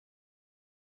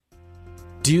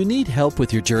Do you need help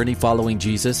with your journey following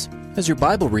Jesus? Has your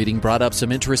Bible reading brought up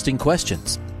some interesting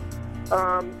questions?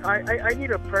 I need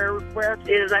a prayer request.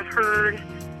 I've heard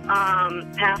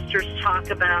pastors talk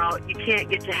about you can't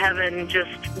get to heaven just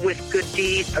with good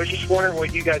deeds. I was just wondering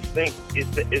what you guys think.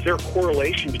 Is there a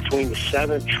correlation between the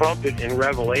seventh trumpet in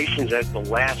Revelations as the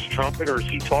last trumpet, or is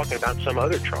he talking about some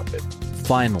other trumpet?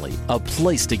 Finally, a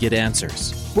place to get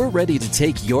answers. We're ready to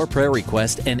take your prayer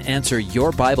request and answer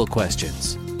your Bible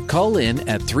questions. Call in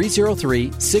at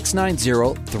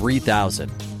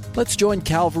 303-690-3000. Let's join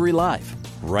Calvary Live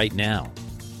right now.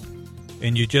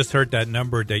 And you just heard that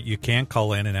number that you can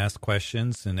call in and ask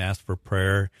questions and ask for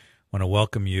prayer. I want to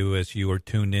welcome you as you are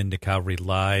tuned in to Calvary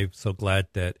Live. So glad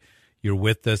that you're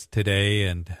with us today,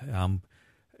 and I'm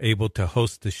able to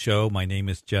host the show. My name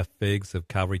is Jeff Biggs of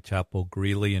Calvary Chapel,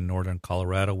 Greeley in northern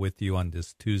Colorado, with you on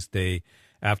this Tuesday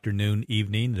afternoon,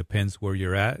 evening. It depends where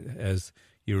you're at as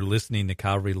you're listening to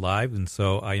Calvary Live. And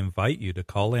so I invite you to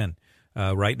call in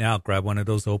right now. Grab one of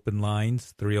those open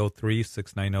lines.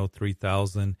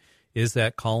 303-690-3000 is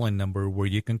that call-in number where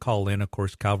you can call in. Of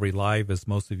course, Calvary Live, as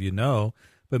most of you know,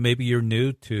 but maybe you're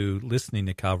new to listening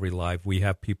to Calvary Live. We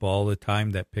have people all the time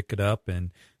that pick it up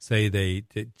and say they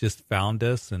just found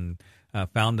us and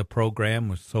found the program.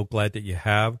 We're so glad that you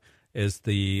have, as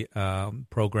the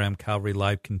program Calvary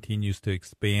Live continues to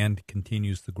expand,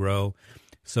 continues to grow.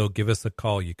 So give us a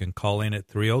call. You can call in at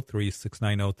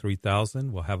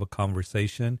 303-690-3000. We'll have a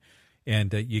conversation,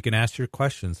 and you can ask your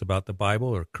questions about the Bible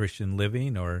or Christian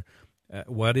living, or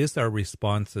what is our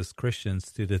response as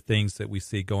Christians to the things that we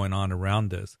see going on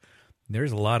around us.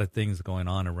 There's a lot of things going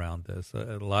on around us,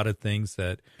 a lot of things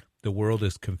that the world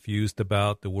is confused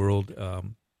about, the world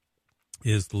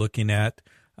is looking at.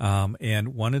 And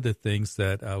one of the things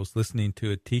that I was listening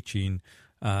to a teaching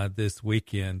this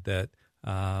weekend that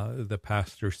the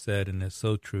pastor said, and it's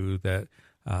so true, that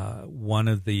one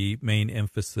of the main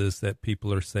emphasis that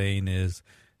people are saying is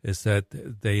that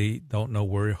they don't know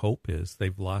where hope is.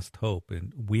 They've lost hope.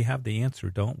 And we have the answer,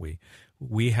 don't we?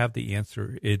 We have the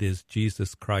answer. It is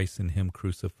Jesus Christ and him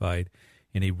crucified,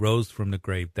 and he rose from the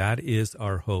grave. That is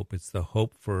our hope. It's the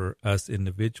hope for us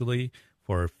individually,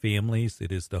 for our families.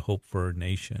 It is the hope for our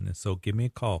nation. And so give me a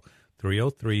call,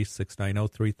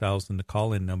 303-690-3000, the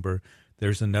call-in number.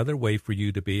 There's another way for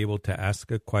you to be able to ask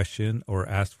a question or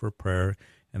ask for prayer,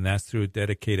 and that's through a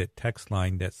dedicated text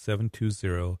line. That's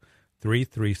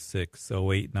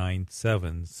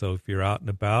 720-336-0897. So if you're out and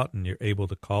about and you're able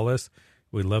to call us,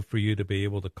 we'd love for you to be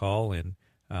able to call and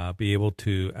be able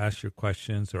to ask your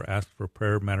questions or ask for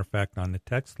prayer. Matter of fact, on the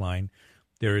text line,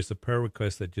 there is a prayer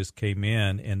request that just came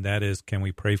in, and that is, can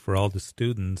we pray for all the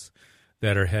students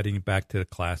that are heading back to the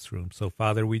classroom? So,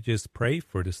 Father, we just pray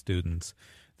for the students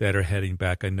that are heading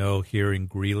back. I know here in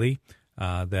Greeley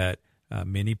that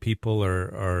many people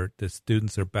the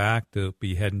students are back. They'll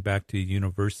be heading back to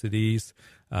universities,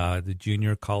 the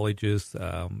junior colleges,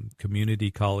 community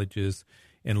colleges.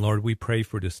 And Lord, we pray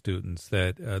for the students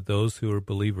that those who are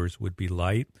believers would be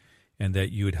light, and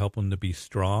that you would help them to be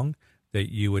strong,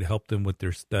 that you would help them with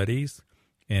their studies.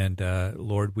 And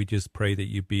Lord, we just pray that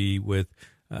you be with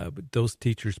those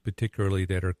teachers, particularly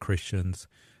that are Christians,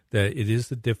 that it is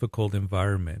a difficult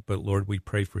environment, but Lord, we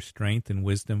pray for strength and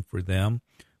wisdom for them.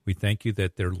 We thank you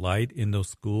that they're light in those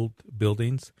school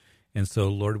buildings. And so,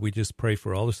 Lord, we just pray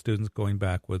for all the students going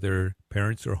back, whether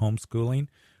parents are homeschooling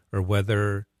or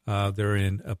whether they're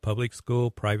in a public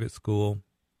school, private school,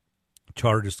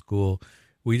 charter school.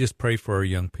 We just pray for our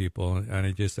young people, and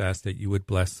I just ask that you would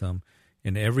bless them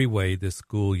in every way this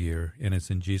school year. And it's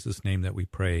in Jesus' name that we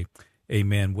pray.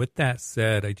 Amen. With that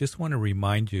said, I just want to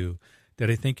remind you that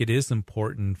I think it is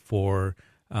important for,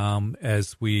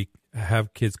 as we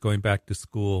have kids going back to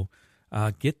school,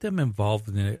 get them involved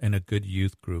in a good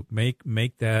youth group.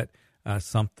 Make that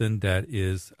something that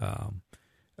is a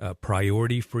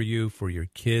priority for you, for your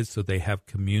kids, so they have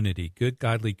community, good,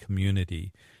 godly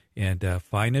community. And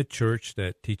find a church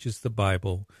that teaches the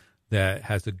Bible, that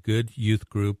has a good youth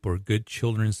group or good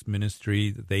children's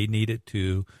ministry. They need it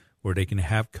too, where they can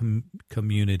have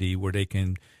community, where they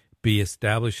can be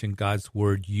established in God's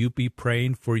word. You be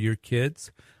praying for your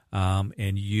kids,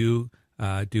 and you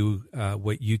do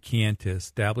what you can to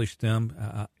establish them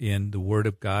in the word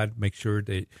of God. Make sure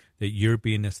that you're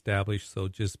being established. So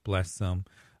just bless them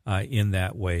in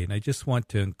that way. And I just want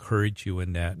to encourage you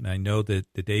in that. And I know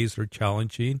that the days are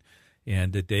challenging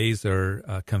and the days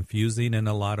are confusing in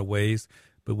a lot of ways,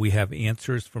 but we have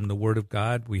answers from the word of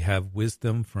God. We have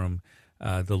wisdom from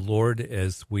the Lord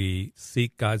as we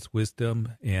seek God's wisdom,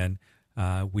 and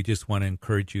we just want to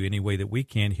encourage you any way that we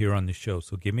can here on the show.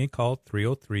 So give me a call,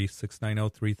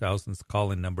 303-690-3000 is the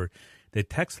call-in number. The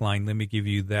text line, let me give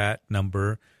you that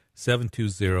number,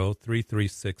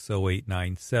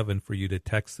 720-336-0897 for you to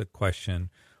text a question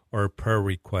or a prayer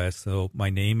request. So my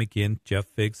name again, Jeff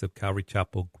Figs of Calvary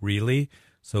Chapel, Greeley.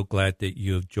 So glad that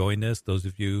you have joined us. Those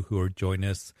of you who are joining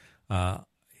us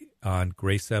on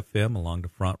Grace FM along the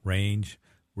Front Range,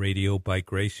 Radio by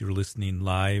Grace, you're listening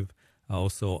live.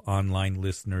 Also online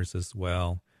listeners as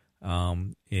well.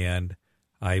 And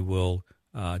I will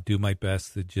do my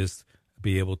best to just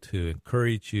be able to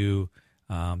encourage you,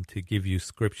 to give you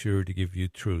scripture, to give you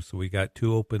truth. So we got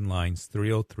two open lines,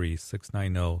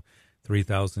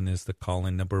 303-690-3000 is the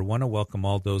call-in number. I want to welcome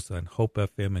all those on Hope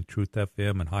FM and Truth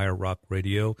FM and Higher Rock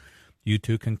Radio. You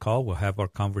too can call. We'll have our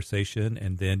conversation,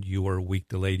 and then you are a week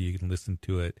delayed. You can listen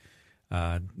to it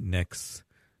next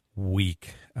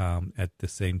week at the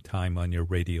same time on your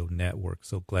radio network.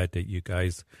 So glad that you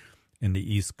guys in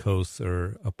the East Coast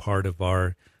are a part of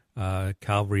our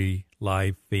Calvary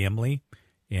Live family,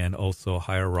 and also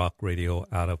Higher Rock Radio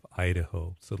out of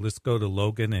Idaho. So let's go to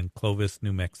Logan in Clovis,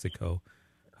 New Mexico.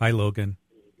 Hi, Logan.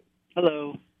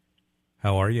 Hello.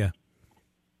 How are you?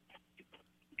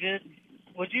 Good.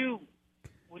 Would you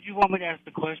want me to ask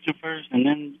the question first and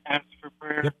then ask for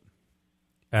prayer? Yep.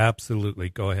 Absolutely.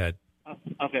 Go ahead.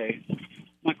 Okay.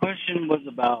 My question was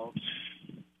about,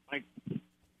 like,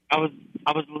 I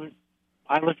listen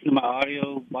to my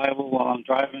audio Bible while I'm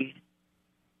driving,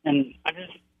 and it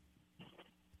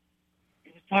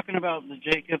was talking about the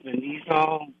Jacob and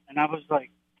Esau, and I was like,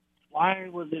 why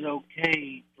was it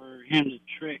okay for him to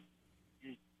trick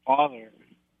his father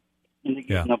into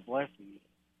getting a blessing?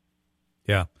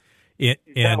 Yeah. Is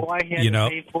that why he had to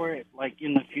pay for it, like,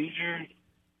 in the future?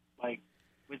 Like,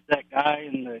 with that guy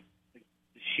and the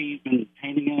sheep and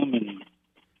painting him and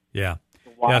yeah.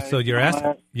 So you're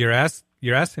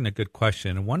asking a good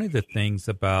question. And one of the things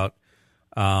about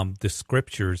the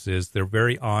scriptures is they're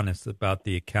very honest about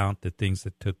the account, the things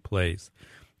that took place.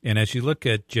 And as you look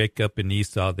at Jacob and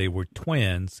Esau, they were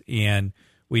twins, and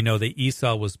we know that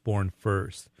Esau was born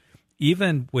first.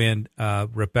 Even when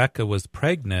Rebekah was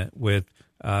pregnant with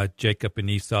Jacob and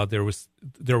Esau, there was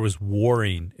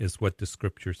warring, is what the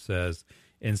scripture says,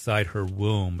 inside her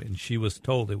womb, and she was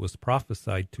told, it was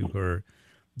prophesied to her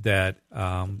that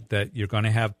you're going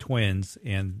to have twins,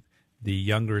 and the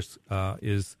younger's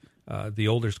the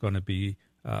older's going to be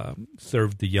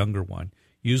served the younger one.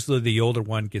 Usually, the older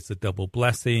one gets a double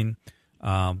blessing.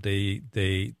 They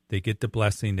get the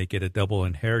blessing. They get a double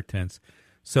inheritance.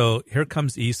 So here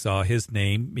comes Esau. His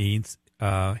name means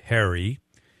hairy.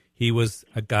 He was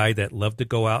a guy that loved to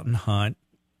go out and hunt.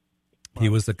 He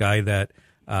was a guy that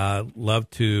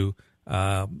loved to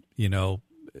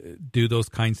do those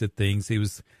kinds of things. He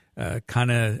was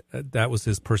that was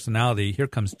his personality. Here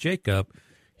comes Jacob,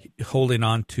 holding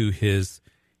on to his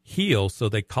heel, so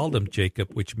they called him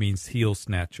Jacob, which means heel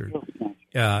snatcher.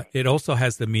 It also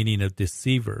has the meaning of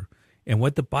deceiver. And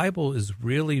what the Bible is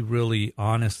really, really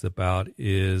honest about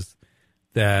is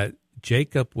that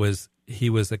Jacob was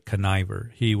a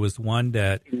conniver. He was one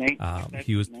that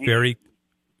he's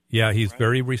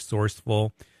very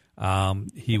resourceful.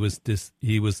 He was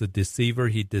a deceiver.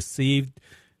 He deceived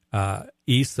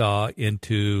Esau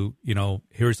into,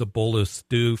 here's a bowl of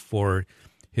stew for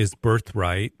his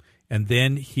birthright. And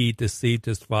then he deceived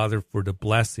his father for the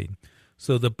blessing.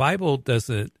 So the Bible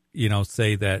doesn't,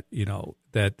 say that,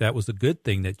 that was a good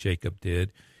thing that Jacob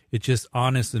did. It's just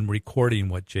honest in recording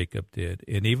what Jacob did.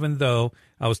 And even though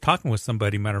I was talking with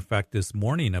somebody, matter of fact, this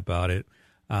morning about it,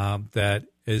 that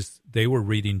as they were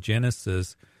reading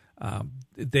Genesis,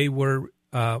 they were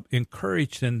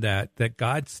encouraged in that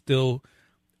God still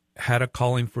had a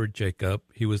calling for Jacob.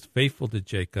 He was faithful to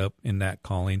Jacob in that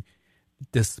calling,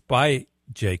 despite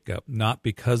Jacob, not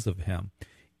because of him.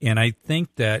 And I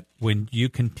think that when you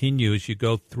continue, as you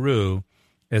go through,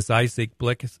 as Isaac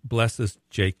blesses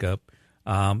Jacob,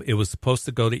 it was supposed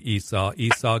to go to Esau.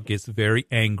 Esau gets very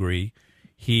angry.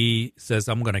 He says,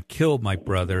 I'm going to kill my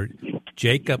brother.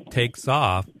 Jacob takes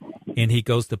off, and he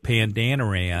goes to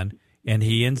Padan-aram, and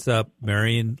he ends up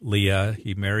marrying Leah.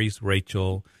 He marries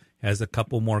Rachel, has a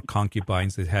couple more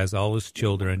concubines, that has all his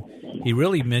children. He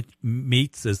really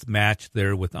meets his match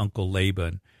there with Uncle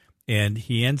Laban, and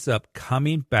he ends up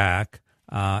coming back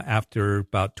after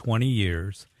about 20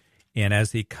 years. And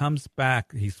as he comes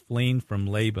back, he's fleeing from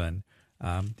Laban.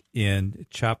 In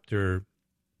chapter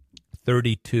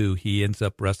 32, he ends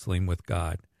up wrestling with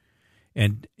God.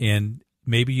 And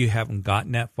maybe you haven't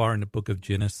gotten that far in the book of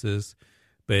Genesis,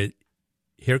 but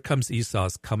here comes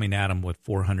Esau's coming at him with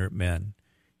 400 men.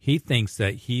 He thinks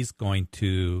that he's going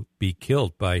to be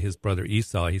killed by his brother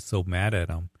Esau. He's so mad at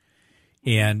him.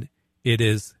 And it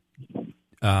is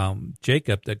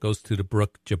Jacob that goes to the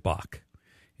brook Jabbok.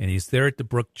 And he's there at the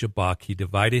brook Jabbok. He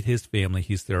divided his family.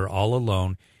 He's there all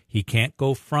alone. He can't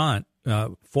go forward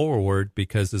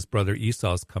because his brother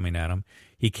Esau's coming at him.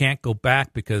 He can't go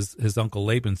back because his uncle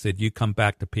Laban said, you come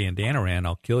back to Padan-aram,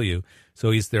 I'll kill you. So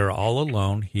he's there all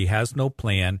alone. He has no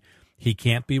plan. He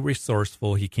can't be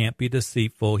resourceful. He can't be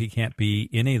deceitful. He can't be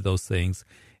any of those things.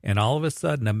 And all of a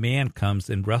sudden, a man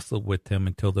comes and wrestles with him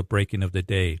until the breaking of the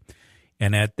day.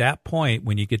 And at that point,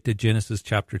 when you get to Genesis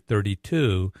chapter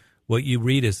 32, what you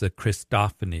read is a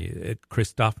Christophany,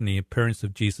 appearance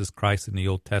of Jesus Christ in the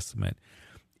Old Testament.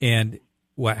 And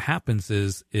what happens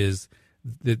is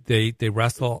that they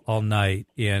wrestle all night,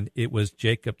 and it was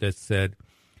Jacob that said,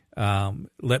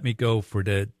 let me go for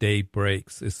the day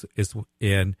breaks, is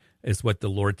what the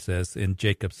Lord says. And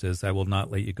Jacob says, I will not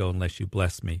let you go unless you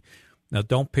bless me. Now,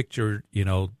 don't picture,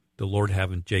 the Lord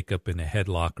having Jacob in a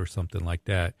headlock or something like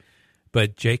that.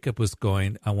 But Jacob was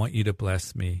going, I want you to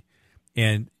bless me.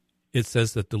 And it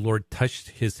says that the Lord touched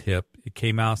his hip. It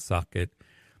came out of socket.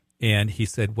 And he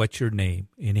said, what's your name?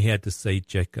 And he had to say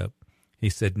Jacob. He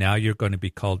said, now you're going to be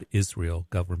called Israel,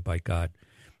 governed by God.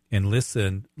 And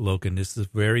listen, Logan, this is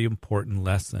a very important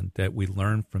lesson that we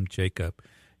learn from Jacob.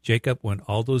 Jacob went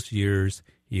all those years.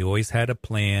 He always had a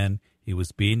plan. He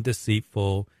was being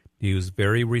deceitful. He was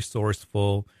very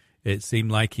resourceful. It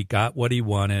seemed like he got what he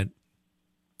wanted.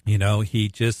 He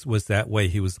just was that way.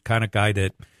 He was the kind of guy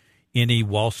that any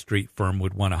Wall Street firm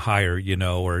would want to hire,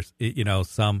 or,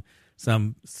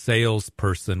 some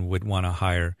salesperson would want to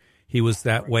hire. He was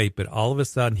that way. But all of a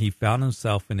sudden, he found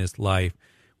himself in his life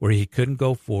where he couldn't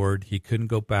go forward. He couldn't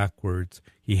go backwards.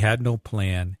 He had no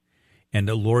plan. And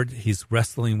the Lord, he's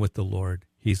wrestling with the Lord.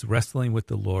 He's wrestling with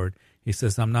the Lord. He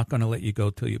says, I'm not going to let you go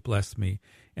till you bless me.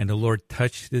 And the Lord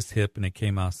touched his hip, and it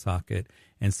came out of socket,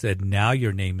 and said, now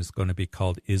your name is going to be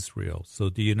called Israel. So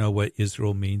do you know what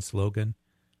Israel means, Logan?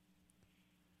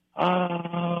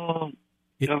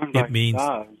 It means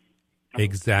God.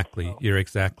 Exactly. You're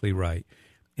exactly right.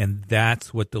 And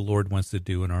that's what the Lord wants to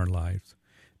do in our lives.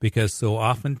 Because so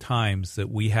oftentimes that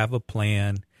we have a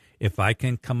plan, if I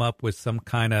can come up with some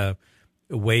kind of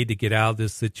way to get out of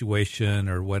this situation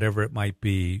or whatever it might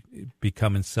be,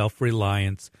 becoming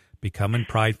self-reliance, becoming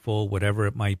prideful, whatever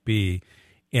it might be,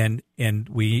 and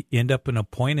we end up in a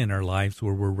point in our lives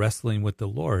where we're wrestling with the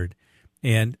Lord.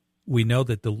 And we know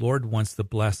that the Lord wants to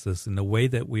bless us, and the way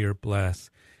that we are blessed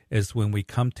is when we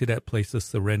come to that place of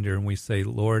surrender and we say,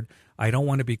 Lord, I don't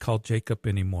want to be called Jacob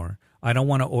anymore. I don't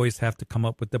want to always have to come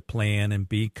up with a plan and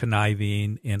be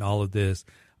conniving and all of this.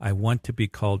 I want to be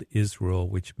called Israel,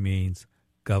 which means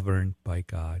governed by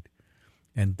God.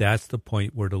 And that's the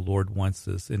point where the Lord wants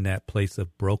us, in that place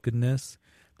of brokenness,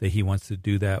 that he wants to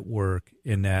do that work,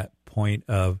 in that point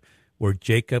of where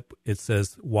Jacob, it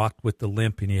says, walked with the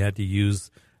limp, and he had to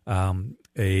use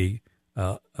a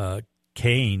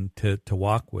cane to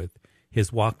walk with.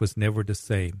 His walk was never the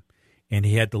same. And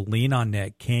he had to lean on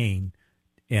that cane,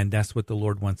 and that's what the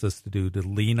Lord wants us to do, to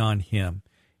lean on him,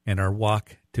 and our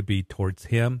walk to be towards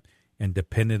him and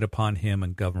dependent upon him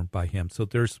and governed by him. So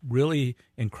there's really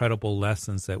incredible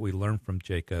lessons that we learn from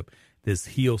Jacob, this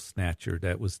heel snatcher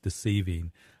that was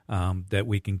deceiving, that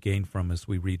we can gain from as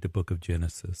we read the book of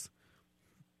Genesis.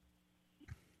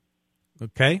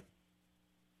 Okay?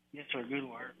 Yes, sir. Good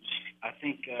words. I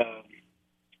think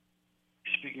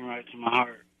speaking right to my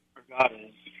heart, where God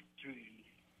is through you.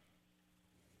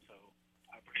 So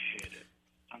I appreciate it.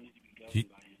 I need to be governed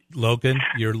by him. Logan,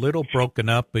 you're a little broken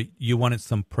up, but you wanted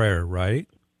some prayer, right?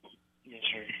 Yes,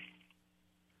 sir.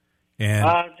 And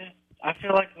I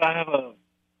feel like I have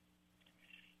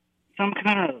some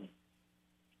kind of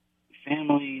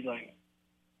family, like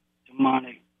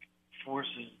demonic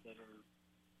forces that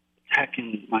are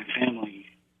attacking my family,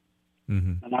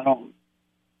 and I don't.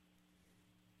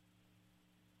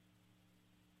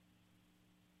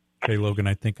 Okay, Logan,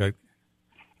 I think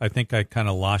I kind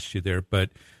of lost you there,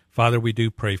 but Father, we do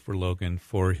pray for Logan,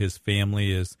 for his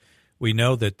family. As we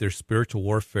know that there's spiritual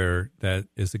warfare that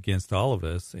is against all of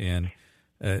us, and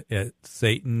at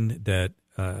Satan, that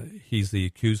he's the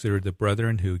accuser of the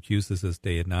brethren who accuses us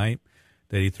day and night,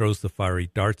 that he throws the fiery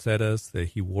darts at us, that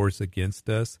he wars against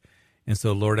us. And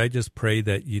so, Lord, I just pray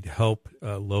that you'd help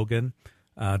Logan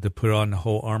to put on the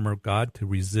whole armor of God to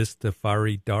resist the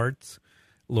fiery darts.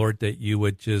 Lord, that you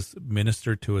would just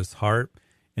minister to his heart,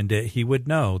 and that he would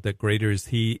know that greater is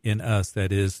he in us,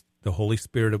 that is the Holy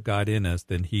Spirit of God in us,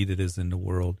 than he that is in the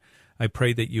world. I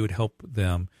pray that you would help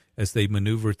them as they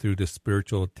maneuver through the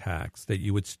spiritual attacks, that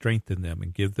you would strengthen them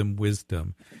and give them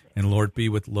wisdom. And Lord, be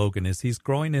with Logan as he's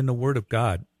growing in the Word of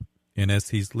God, and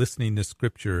as he's listening to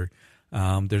Scripture,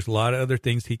 There's a lot of other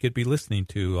things he could be listening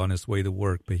to on his way to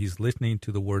work, but he's listening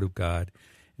to the Word of God,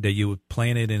 that you would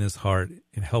plant it in his heart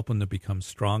and help him to become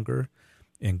stronger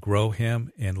and grow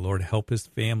him. And, Lord, help his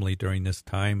family during this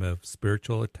time of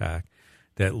spiritual attack,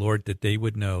 that, Lord, that they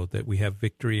would know that we have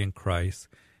victory in Christ,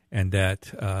 and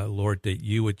that, Lord, that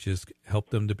you would just help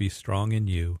them to be strong in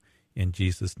you. In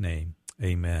Jesus' name,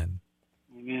 amen.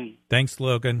 Amen. Thanks,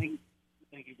 Logan.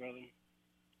 Thank you, brother.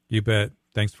 You bet.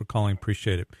 Thanks for calling.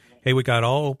 Appreciate it. Hey, we got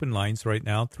all open lines right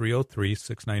now.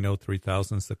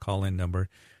 303-690-3000 is the call-in number.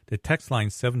 The text line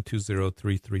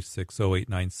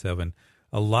 720-336-0897.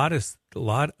 A lot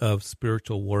of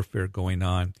spiritual warfare going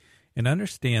on. And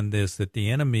understand this, that the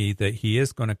enemy, that he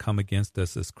is going to come against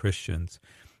us as Christians.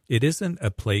 It isn't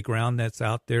a playground that's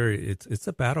out there. It's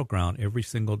a battleground every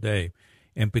single day.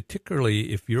 And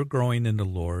particularly if you're growing in the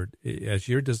Lord, as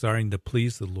you're desiring to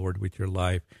please the Lord with your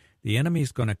life, the enemy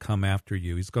is going to come after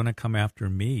you. He's going to come after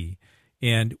me.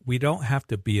 And we don't have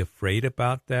to be afraid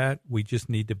about that. We just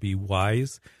need to be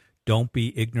wise. Don't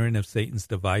be ignorant of Satan's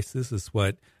devices, is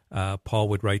what Paul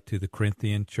would write to the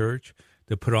Corinthian church,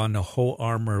 to put on the whole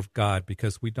armor of God,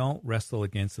 because we don't wrestle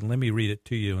against, and let me read it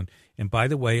to you. And by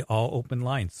the way, all open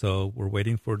lines. So we're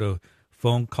waiting for the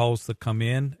phone calls to come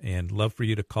in, and love for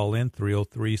you to call in.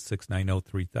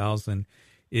 303-690-3000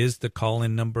 is the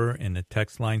call-in number, and the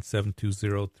text line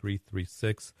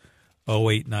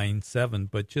 720-336-0897.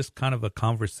 But just kind of a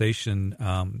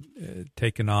conversation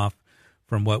taken off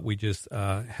from what we just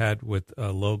had with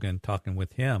Logan, talking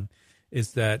with him,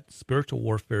 is that spiritual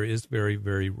warfare is very,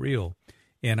 very real.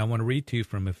 And I want to read to you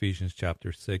from Ephesians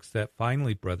chapter 6, that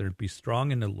finally, brethren, be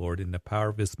strong in the Lord in the power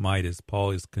of his might, as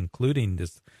Paul is concluding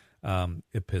this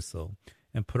epistle,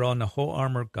 and put on the whole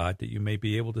armor of God, that you may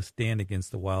be able to stand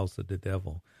against the wiles of the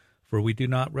devil. For we do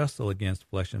not wrestle against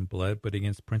flesh and blood, but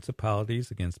against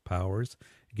principalities, against powers,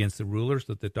 against the rulers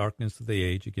of the darkness of the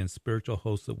age, against spiritual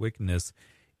hosts of wickedness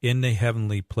in the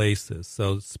heavenly places.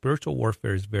 So spiritual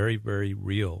warfare is very, very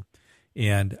real.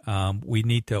 And we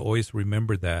need to always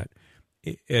remember that.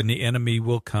 And the enemy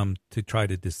will come to try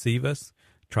to deceive us,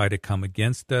 try to come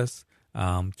against us,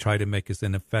 try to make us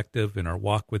ineffective in our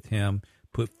walk with him,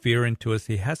 put fear into us.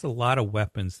 He has a lot of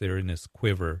weapons there in his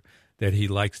quiver that he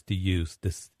likes to use,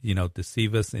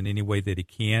 deceive us in any way that he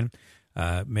can,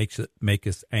 make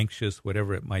us anxious,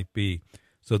 whatever it might be.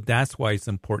 So that's why it's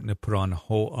important to put on the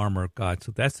whole armor of God.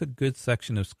 So that's a good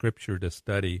section of Scripture to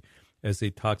study, as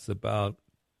he talks about,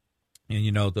 and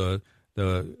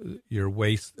your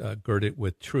waist girded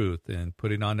with truth, and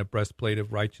putting on the breastplate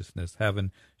of righteousness,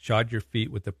 having shod your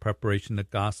feet with the preparation of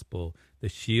the gospel, the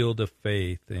shield of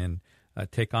faith, and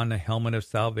take on the helmet of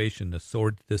salvation, the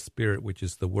sword of the Spirit, which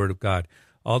is the Word of God.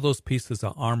 All those pieces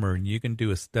of armor, and you can do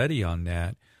a study on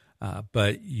that,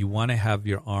 but you want to have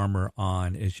your armor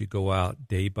on as you go out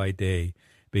day by day,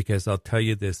 because I'll tell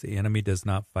you this, the enemy does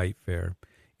not fight fair,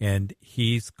 and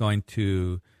he's going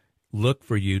to look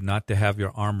for you not to have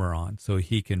your armor on, so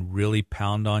he can really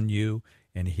pound on you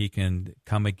and he can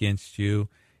come against you.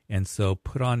 And so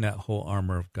put on that whole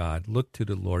armor of God. Look to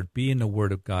the Lord. Be in the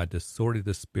Word of God, the sword of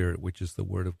the Spirit, which is the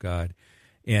Word of God.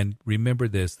 And remember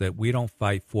this, that we don't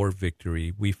fight for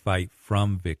victory. We fight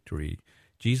from victory.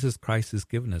 Jesus Christ has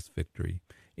given us victory.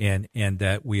 And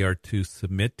that we are to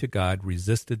submit to God,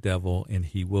 resist the devil, and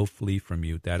he will flee from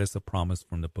you. That is a promise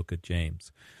from the book of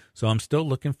James. So I'm still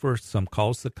looking for some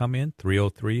calls to come in,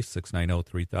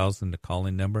 303-690-3000, the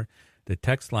call-in number. The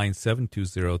text line,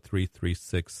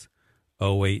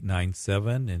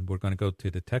 720-336-0897. And we're going to go to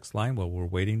the text line while we're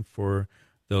waiting for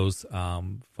those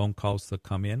phone calls to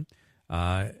come in.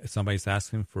 Somebody's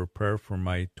asking for a prayer for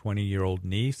my 20-year-old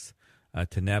niece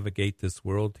to navigate this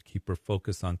world, to keep her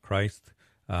focused on Christ,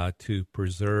 to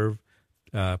persevere,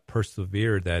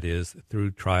 that is,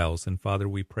 through trials. And Father,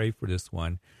 we pray for this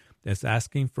one that's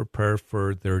asking for prayer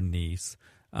for their niece.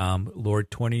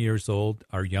 Lord, 20 years old,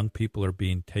 our young people are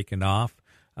being taken off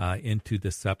into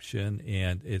deception,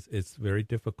 and it's very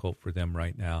difficult for them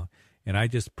right now. And I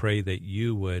just pray that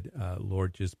you would,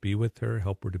 Lord, just be with her,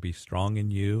 help her to be strong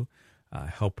in you,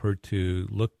 help her to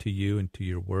look to you and to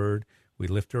your word. We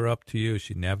lift her up to you as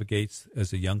she navigates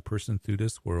as a young person through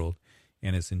this world,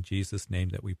 and it's in Jesus' name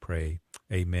that we pray.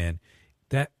 Amen.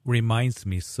 That reminds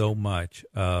me so much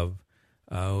of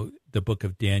the book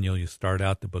of Daniel. You start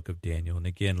out the book of Daniel. And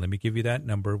again, let me give you that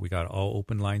number. We got all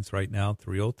open lines right now,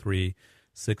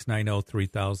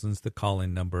 303-690-3000 is the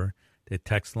call-in number. The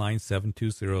text line,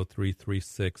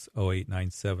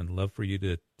 720-336-0897. Love for you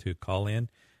to call in,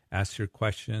 ask your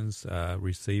questions,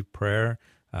 receive prayer.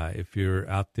 If you're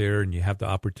out there and you have the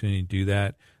opportunity to do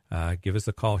that, give us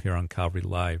a call here on Calvary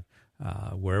Live.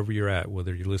 wherever you're at,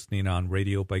 whether you're listening on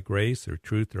Radio by Grace or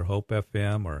Truth or Hope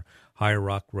FM or Higher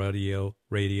Rock Radio,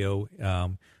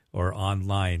 or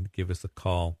online, give us a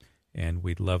call, and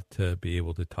we'd love to be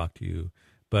able to talk to you.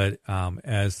 But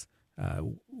as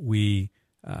we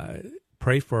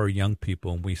pray for our young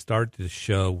people, and we started the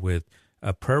show with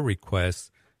a prayer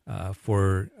request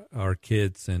for our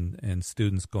kids and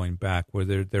students going back,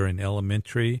 whether they're in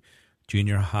elementary,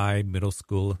 junior high, middle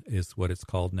school is what it's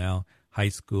called now, high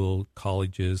school,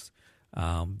 colleges.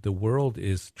 The world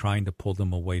is trying to pull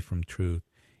them away from truth.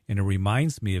 And it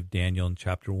reminds me of Daniel in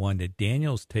chapter 1, that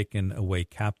Daniel's taken away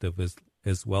captive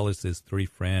as well as his 3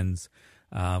 friends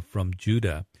from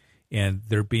Judah. And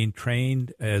they're being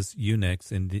trained as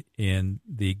eunuchs in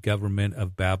the government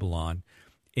of Babylon.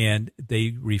 And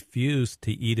they refused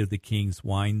to eat of the king's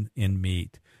wine and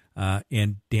meat.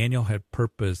 And Daniel had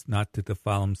purpose not to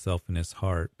defile himself in his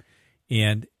heart.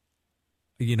 And,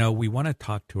 you know, we want to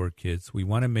talk to our kids. We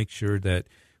want to make sure that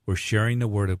we're sharing the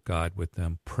word of God with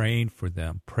them, praying for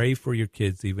them. Pray for your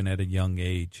kids even at a young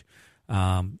age.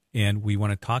 And we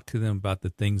want to talk to them about the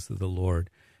things of the Lord.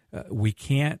 We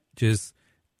can't just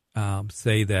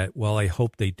say that, well, I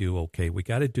hope they do okay. We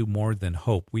got to do more than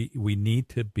hope. We need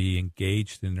to be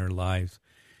engaged in their lives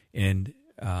and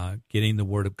getting the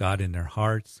word of God in their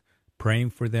hearts, praying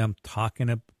for them,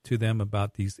 talking to them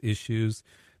about these issues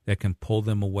that can pull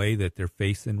them away that they're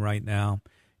facing right now.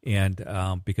 And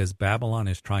because Babylon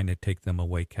is trying to take them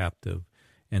away captive.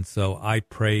 And so I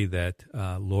pray that,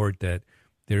 Lord, that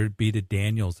there be the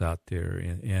Daniels out there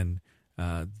and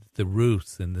the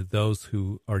Ruths and those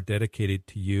who are dedicated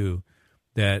to you,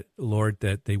 that, Lord,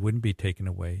 that they wouldn't be taken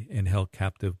away and held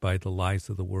captive by the lies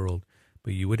of the world,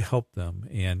 but you would help them.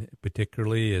 And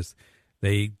particularly as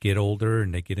they get older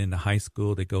and they get into high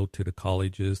school, they go to the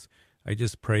colleges, I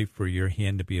just pray for your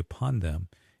hand to be upon them.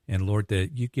 And Lord,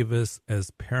 that you give us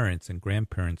as parents and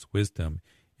grandparents wisdom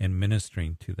in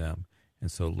ministering to them.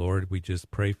 And so, Lord, we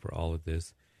just pray for all of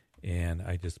this. And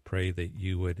I just pray that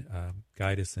you would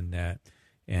guide us in that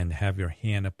and have your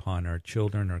hand upon our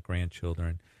children, our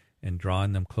grandchildren, and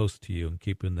drawing them close to you and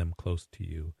keeping them close to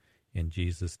you. In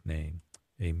Jesus' name,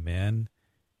 amen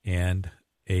and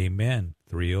amen.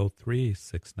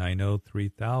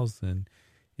 303-690-3000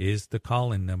 is the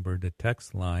call-in number. The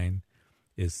text line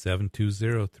is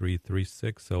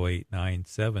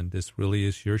 720-336-0897. This really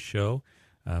is your show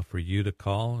for you to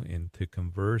call and to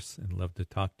converse, and love to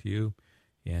talk to you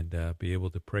and be able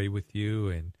to pray with you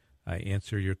and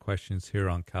answer your questions here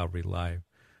on Calvary Live.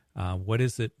 What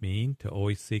does it mean to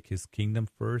always seek his kingdom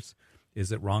first?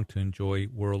 Is it wrong to enjoy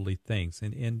worldly things?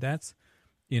 And that's,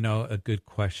 a good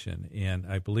question. And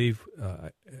I believe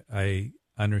I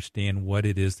understand what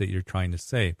it is that you're trying to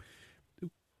say.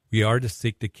 We are to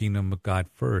seek the kingdom of God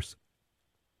first,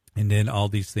 and then all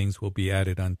these things will be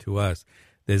added unto us.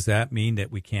 Does that mean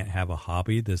that we can't have a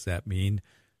hobby? Does that mean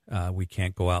we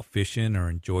can't go out fishing or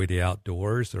enjoy the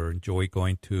outdoors or enjoy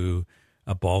going to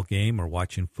a ball game or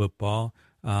watching football?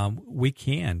 We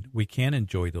can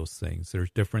enjoy those things.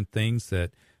 There's different things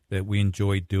that we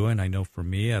enjoy doing. I know for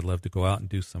me, I'd love to go out and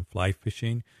do some fly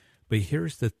fishing. But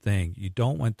here's the thing. You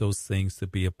don't want those things to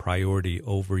be a priority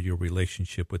over your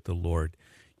relationship with the Lord.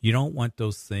 You don't want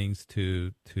those things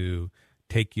to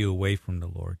take you away from the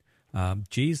Lord.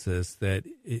 Jesus, that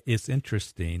it's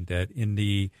interesting that in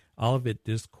the Olivet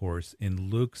Discourse in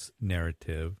Luke's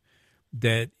narrative,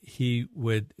 that he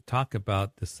would talk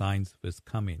about the signs of his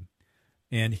coming.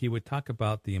 And he would talk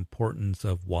about the importance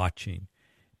of watching.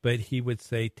 But he would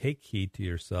say, take heed to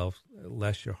yourself,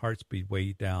 lest your hearts be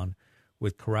weighed down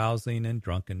with carousing and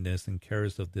drunkenness and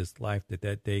cares of this life,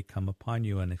 that day come upon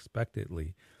you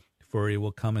unexpectedly. For it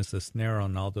will come as a snare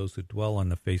on all those who dwell on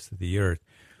the face of the earth.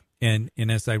 And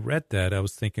as I read that, I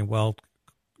was thinking, well,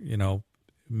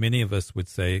 many of us would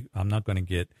say, I'm not going to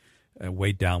get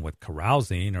weighed down with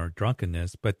carousing or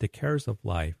drunkenness, but the cares of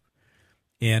life.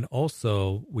 And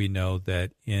also we know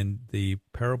that in the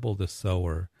parable of the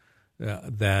sower,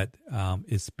 that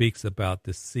it speaks about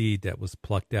the seed that was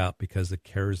plucked out because of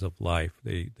cares of life.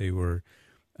 They were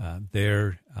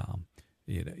there,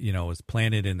 it was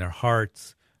planted in their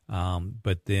hearts,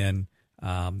 but then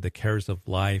the cares of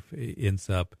life ends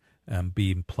up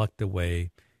being plucked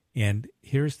away. And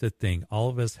here's the thing. All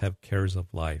of us have cares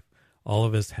of life. All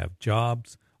of us have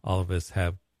jobs. All of us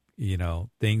have,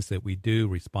 things that we do,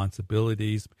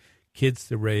 responsibilities, kids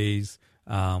to raise,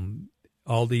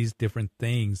 all these different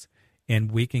things.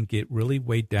 And we can get really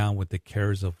weighed down with the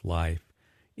cares of life.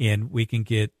 And we can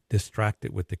get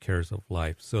distracted with the cares of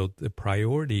life. So the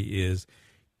priority is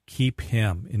keep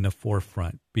him in the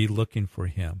forefront. Be looking for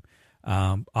him.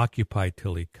 Occupy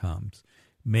till he comes.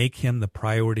 Make him the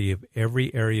priority of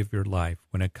every area of your life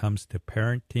when it comes to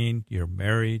parenting, your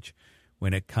marriage,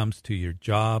 when it comes to your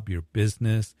job, your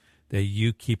business, that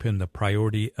you keep him the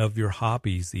priority of your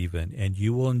hobbies even, and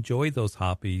you will enjoy those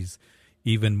hobbies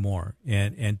even more.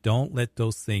 And don't let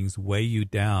those things weigh you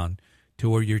down to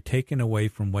where you're taken away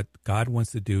from what God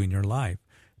wants to do in your life.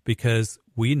 Because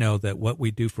we know that what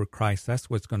we do for Christ, that's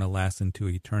what's going to last into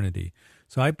eternity.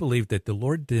 So I believe that the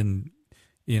Lord didn't,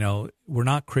 we're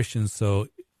not Christians, so,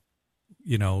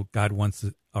 God wants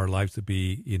our lives to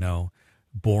be,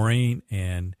 boring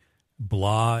and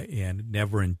blah and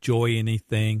never enjoy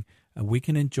anything. We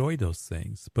can enjoy those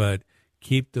things, but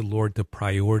keep the Lord the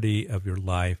priority of your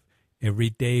life,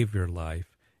 every day of your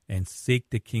life, and seek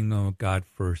the kingdom of God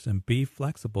first and be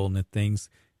flexible in the things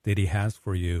that he has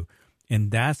for you.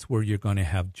 And that's where you're going to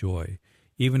have joy.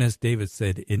 Even as David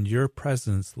said, in your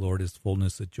presence, Lord, is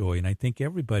fullness of joy. And I think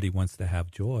everybody wants to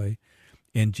have joy.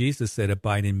 And Jesus said,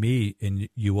 abide in me and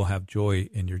you will have joy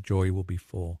and your joy will be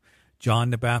full. John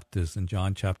the Baptist in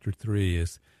John chapter 3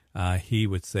 is, he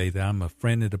would say that I'm a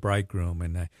friend of the bridegroom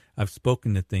and I've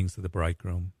spoken the things of the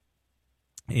bridegroom.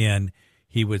 And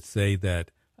he would say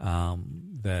that,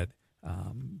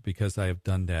 because I have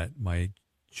done that, my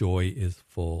joy is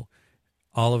full.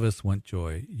 All of us want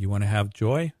joy. You want to have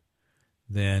joy?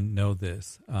 Then know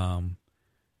this,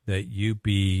 that you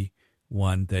be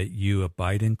one, that you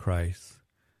abide in Christ,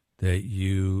 that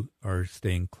you are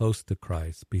staying close to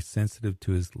Christ, be sensitive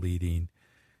to his leading,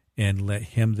 and let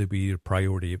him to be your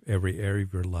priority of every area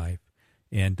of your life.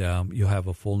 And you'll have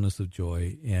a fullness of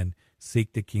joy, and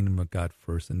seek the kingdom of God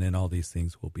first, and then all these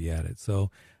things will be added. So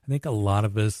I think a lot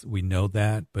of us, we know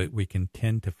that, but we can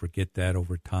tend to forget that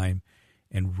over time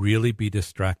and really be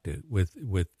distracted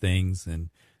with things and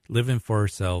living for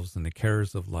ourselves and the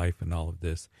cares of life and all of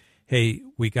this. Hey,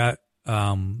 we got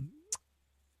 2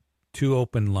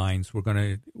 open lines. We're going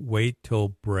to wait till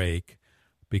break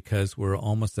because we're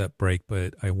almost at break,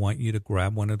 but I want you to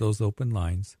grab one of those open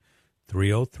lines.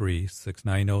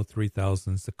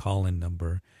 303-690-3000 is the call-in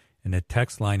number. And the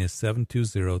text line is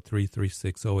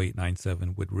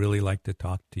 720-336-0897. Would really like to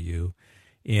talk to you.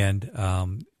 And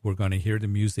we're going to hear the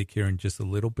music here in just a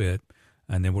little bit.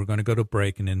 And then we're going to go to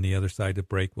break. And then the other side of the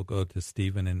break, we'll go to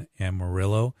Stephen and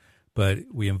Amarillo. But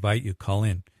we invite you to call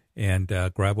in and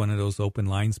grab one of those open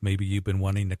lines. Maybe you've been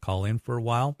wanting to call in for a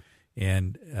while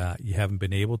and you haven't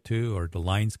been able to, or the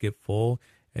lines get full.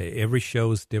 Every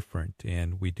show is different.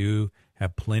 And we do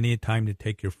have plenty of time to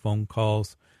take your phone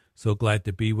calls. So glad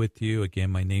to be with you.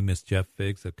 Again, my name is Jeff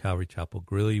Figs of Calvary Chapel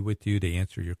Greeley with you to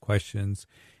answer your questions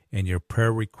and your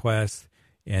prayer requests.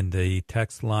 And the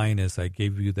text line, as I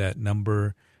gave you that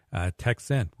number,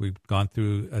 text in. We've gone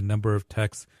through a number of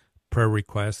text prayer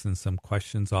requests and some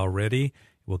questions already.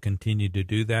 We'll continue to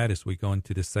do that as we go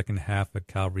into the second half of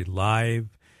Calvary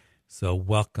Live. So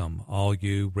welcome all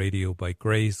you, Radio by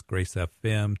Grace, Grace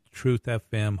FM, Truth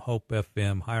FM, Hope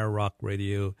FM, Higher Rock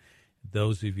Radio,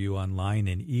 those of you online,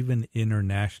 and even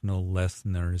international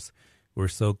listeners. We're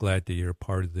so glad that you're a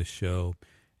part of the show.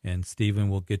 And Stephen,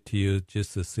 we'll get to you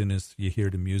just as soon as you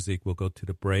hear the music. We'll go to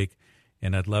the break.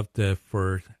 And I'd love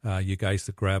for you guys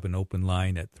to grab an open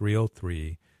line at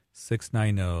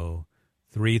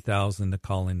 303-690-3000, the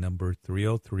call-in number,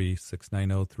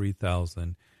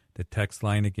 303-690-3000. The text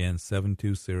line again,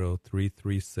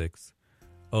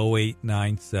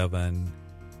 720-336-0897.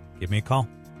 Give me a call.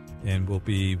 And we'll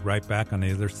be right back on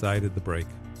the other side of the break.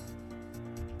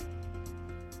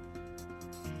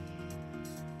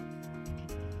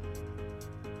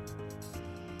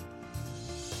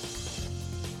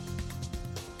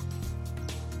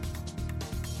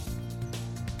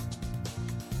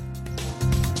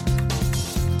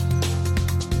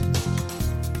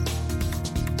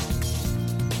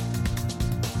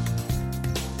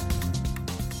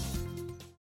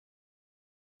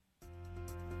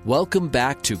 Welcome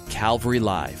back to Calvary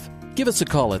Live. Give us a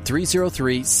call at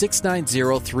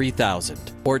 303-690-3000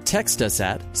 or text us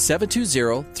at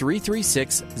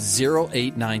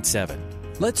 720-336-0897.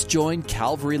 Let's join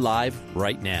Calvary Live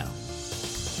right now.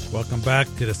 Welcome back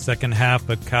to the second half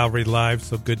of Calvary Live.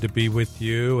 So good to be with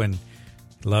you, and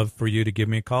love for you to give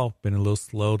me a call. Been a little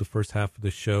slow the first half of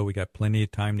the show. We got plenty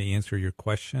of time to answer your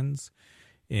questions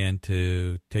and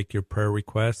to take your prayer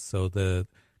requests. So the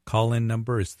call-in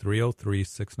number is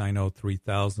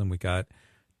 303-690-3000. We got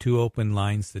 2 open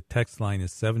lines. The text line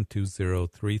is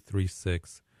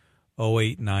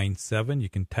 720-336-0897. You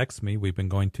can text me. We've been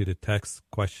going to the text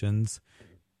questions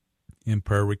and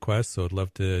prayer requests, so I'd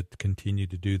love to continue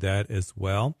to do that as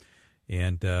well.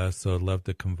 And so I'd love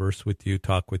to converse with you,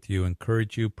 talk with you,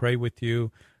 encourage you, pray with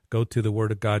you, go to the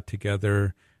Word of God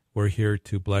together. we're here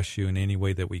to bless you in any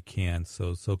way that we can.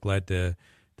 So glad to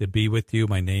be with you.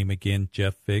 My name again,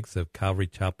 Jeff Figs of Calvary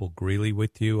Chapel Greeley,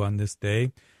 with you on this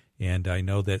day. And I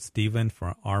know that Stephen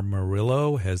from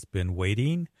Amarillo has been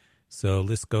waiting. So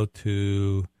let's go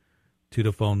to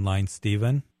the phone line,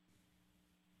 Stephen.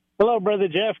 Hello, Brother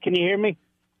Jeff. Can you hear me?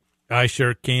 I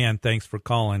sure can. Thanks for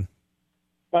calling.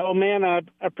 Oh, man, I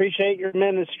appreciate your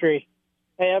ministry.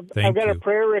 Hey, I've got a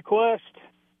prayer request.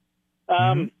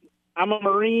 I'm a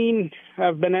Marine.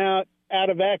 I've been out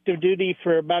of active duty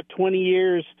for about 20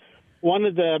 years. One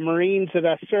of the Marines that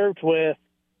I served with,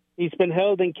 he's been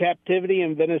held in captivity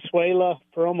in Venezuela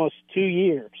for almost 2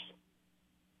 years.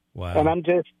 Wow. And I'm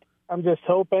just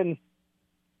hoping,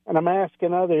 and I'm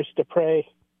asking others to pray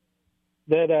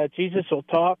that Jesus will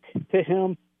talk to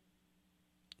him.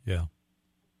 Yeah.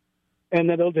 And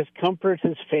that it'll just comfort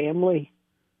his family.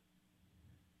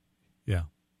 Yeah.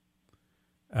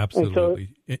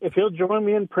 Absolutely. And so if you'll join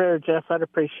me in prayer, Jeff, I'd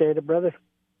appreciate it, brother.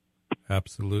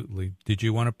 Absolutely. Did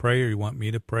you want to pray, or you want me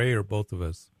to pray, or both of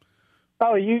us?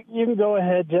 Oh, you can go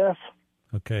ahead, Jeff.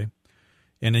 Okay.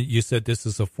 And you said this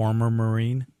is a former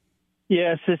Marine?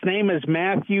 Yes, his name is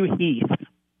Matthew Heath.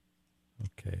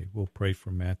 Okay, we'll pray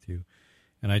for Matthew.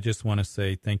 And I just want to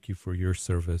say thank you for your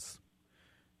service.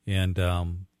 And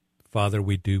Father,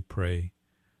 we do pray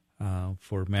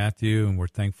for Matthew, and we're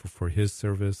thankful for his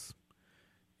service.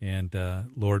 And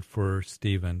Lord, for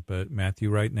Stephen. But Matthew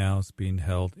right now is being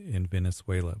held in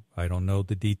Venezuela. I don't know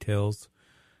the details,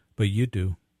 but you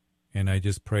do. And I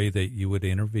just pray that you would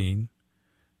intervene,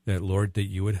 that, Lord, that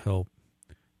you would help,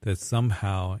 that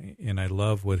somehow, and I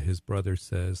love what his brother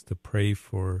says, to pray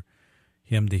for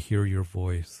him to hear your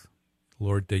voice.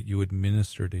 Lord, that you would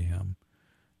minister to him,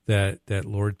 that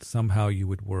Lord, somehow you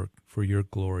would work for your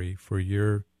glory, for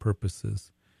your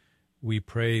purposes. We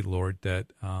pray, Lord, that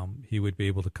he would be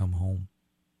able to come home.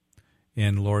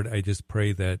 And, Lord, I just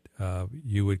pray that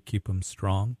you would keep him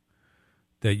strong,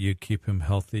 that you'd keep him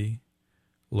healthy.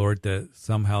 Lord, that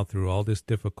somehow through all this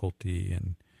difficulty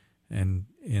and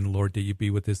Lord, that you be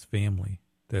with his family,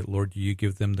 that, Lord, you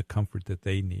give them the comfort that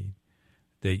they need,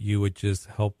 that you would just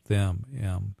help them.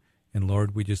 And,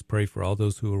 Lord, we just pray for all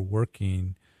those who are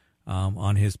working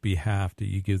on his behalf, that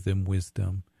you give them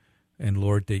wisdom. And,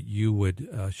 Lord, that you would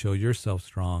show yourself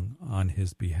strong on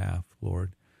his behalf,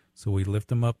 Lord. So we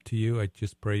lift him up to you. I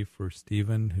just pray for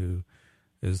Stephen, who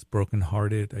is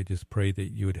brokenhearted. I just pray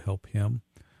that you would help him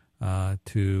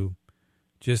to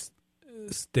just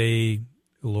stay,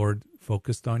 Lord,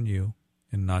 focused on you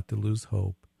and not to lose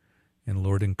hope. And,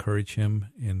 Lord, encourage him.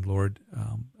 And, Lord,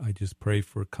 I just pray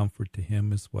for comfort to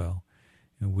him as well.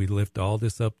 And we lift all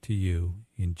this up to you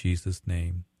in Jesus'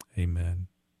 name. Amen.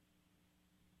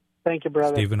 Thank you,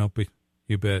 brother. Stephen,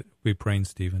 you bet. We praying,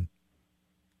 Stephen.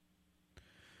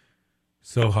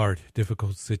 So hard,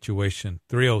 difficult situation.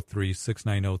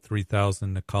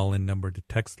 303-690-3000, the call-in number. The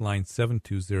text line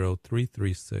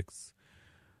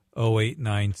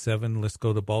 720-336-0897. Let's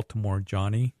go to Baltimore.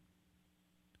 Johnny?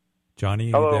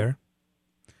 Johnny, are you there?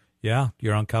 Yeah,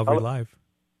 you're on Calvary Live.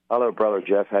 Hello, Brother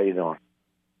Jeff. How you doing?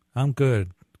 I'm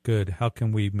good. Good. How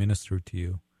can we minister to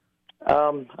you?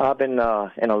 I've been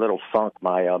in a little funk.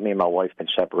 Me and my wife been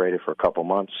separated for a couple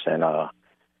months, and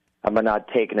I've been not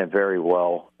taking it very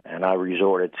well. And I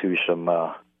resorted to some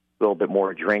little bit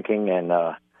more drinking and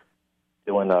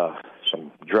doing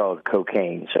some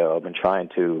cocaine. So I've been I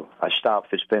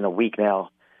stopped. It's been a week now,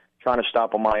 trying to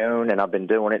stop on my own, and I've been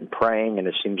doing it and praying, and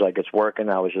it seems like it's working.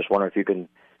 I was just wondering if you can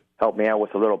help me out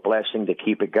with a little blessing to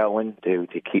keep it going, to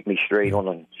keep me straight on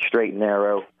the straight and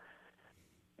narrow.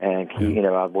 And,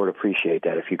 I would appreciate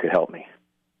that if you could help me.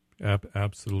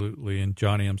 Absolutely. And,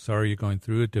 Johnny, I'm sorry you're going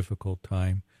through a difficult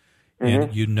time.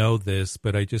 And you know this,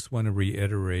 but I just want to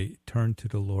reiterate, turn to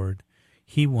the Lord.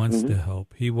 He wants to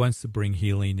help. He wants to bring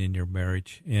healing in your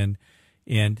marriage. And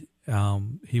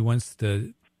he wants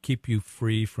to keep you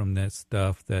free from that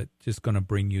stuff that's just going to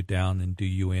bring you down and do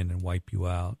you in and wipe you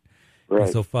out. Right.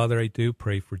 And so, Father, I do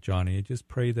pray for Johnny. I just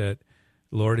pray that,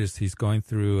 Lord, as he's going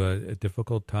through a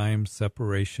difficult time,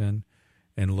 separation,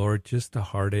 and, Lord, just the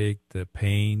heartache, the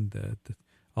pain,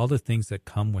 all the things that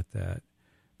come with that,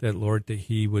 Lord, that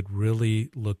he would really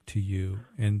look to you.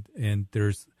 And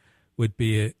there's would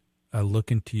be a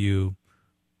look into you,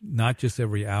 not just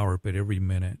every hour, but every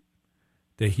minute,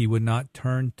 that he would not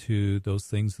turn to those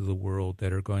things of the world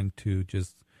that are going to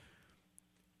just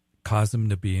cause him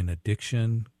to be an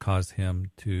addiction, cause him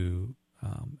to,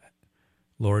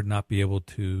 Lord, not be able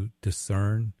to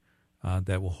discern,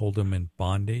 that will hold him in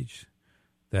bondage,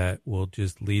 that will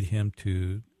just lead him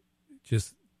to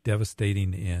just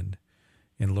devastating end.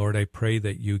 And, Lord, I pray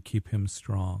that you keep him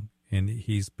strong. And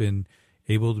he's been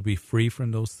able to be free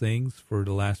from those things for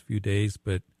the last few days,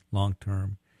 but long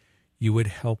term, you would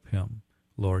help him,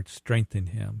 Lord, strengthen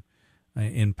him,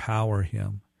 empower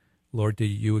him. Lord, that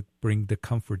you would bring the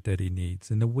comfort that he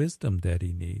needs and the wisdom that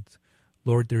he needs.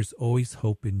 Lord, there's always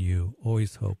hope in you,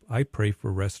 always hope. I pray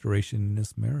for restoration in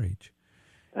this marriage.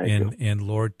 And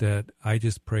Lord, that I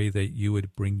just pray that you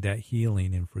would bring that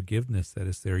healing and forgiveness that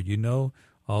is there. You know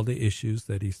all the issues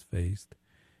that he's faced.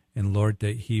 And Lord,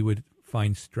 that he would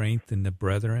find strength in the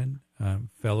brethren,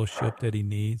 fellowship that he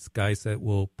needs, guys that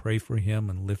will pray for him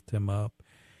and lift him up.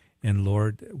 And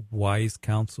Lord, wise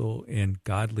counsel and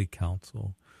godly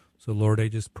counsel. So Lord, I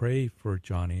just pray for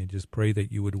Johnny. I just pray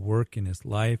that you would work in his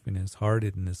life, in his heart,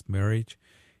 and in his marriage.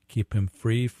 Keep him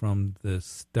free from the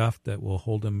stuff that will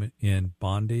hold him in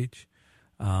bondage,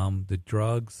 the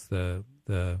drugs, the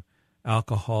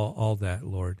alcohol, all that,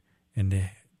 Lord. And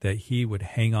that he would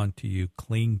hang on to you,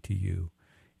 cling to you.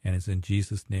 And it's in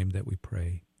Jesus' name that we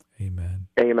pray. Amen.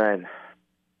 Amen.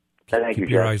 Thank you,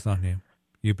 Keep your eyes on him.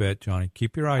 You bet, Johnny.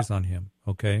 Keep your eyes on him,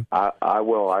 okay? I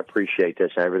will. I appreciate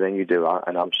this and everything you do,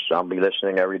 and I'll be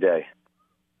listening every day.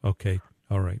 Okay.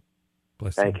 All right.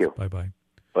 Bless you. Thank you. Bye-bye.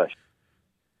 Bless.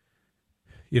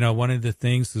 You know, one of the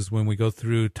things is when we go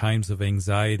through times of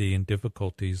anxiety and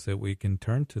difficulties that we can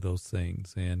turn to those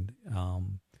things, and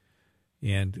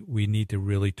we need to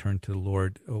really turn to the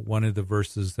Lord. One of the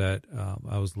verses that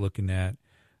I was looking at,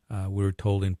 we were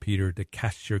told in Peter to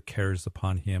cast your cares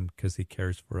upon him because he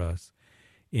cares for us.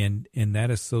 And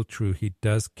that is so true. He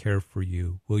does care for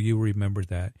you. Will you remember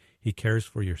that? He cares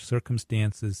for your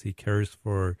circumstances. He cares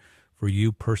for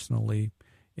you personally.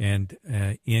 And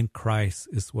in Christ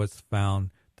is what's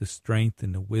found the strength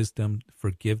and the wisdom,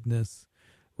 forgiveness,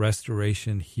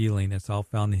 restoration, healing. It's all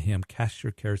found in him. Cast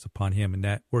your cares upon him. And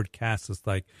that word cast is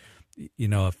like,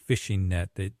 a fishing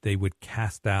net that they would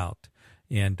cast out.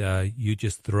 And you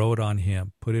just throw it on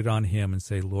him, put it on him and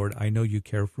say, Lord, I know you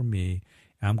care for me.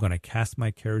 I'm going to cast my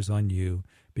cares on you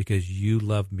because you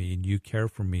love me and you care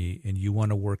for me and you want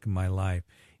to work in my life.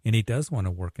 And he does want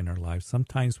to work in our lives.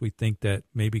 Sometimes we think that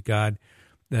maybe God,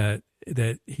 that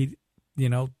he,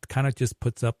 kind of just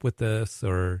puts up with us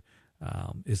or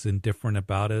is indifferent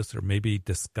about us or maybe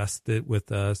disgusted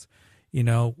with us.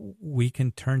 We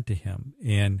can turn to him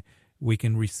and we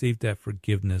can receive that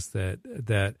forgiveness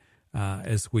that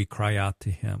as we cry out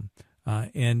to him.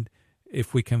 And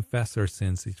if we confess our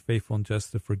sins, he's faithful and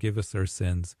just to forgive us our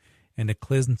sins and to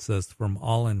cleanse us from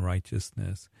all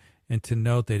unrighteousness, and to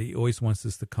know that he always wants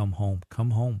us to come home.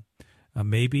 Come home.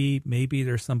 Maybe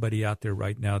there's somebody out there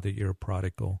right now that you're a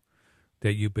prodigal,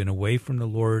 that you've been away from the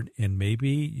Lord, and maybe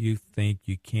you think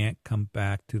you can't come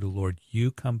back to the Lord.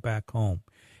 You come back home.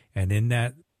 And in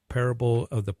that parable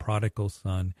of the prodigal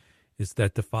son is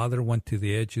that the father went to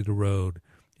the edge of the road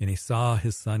and he saw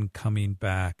his son coming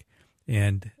back,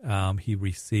 and he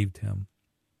received him.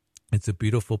 It's a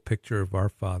beautiful picture of our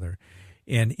Father.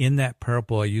 And in that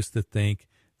parable, I used to think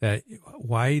that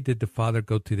why did the father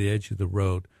go to the edge of the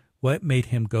road? What made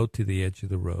him go to the edge of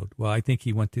the road? Well, I think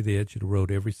he went to the edge of the road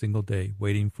every single day,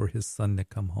 waiting for his son to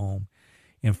come home.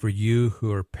 And for you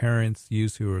who are parents, you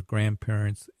who are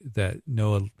grandparents that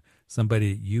know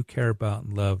somebody you care about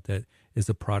and love that is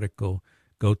a prodigal,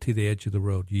 go to the edge of the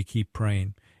road. You keep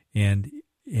praying. And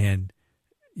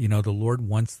the Lord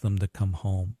wants them to come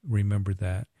home. Remember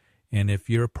that. And if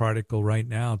you're a prodigal right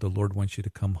now, the Lord wants you to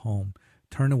come home.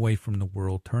 Turn away from the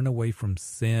world. Turn away from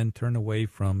sin. Turn away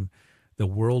from the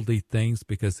worldly things,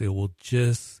 because it will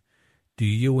just do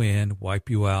you in, wipe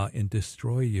you out, and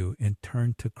destroy you. And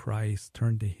turn to Christ.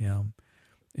 Turn to him.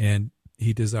 And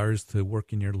he desires to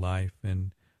work in your life.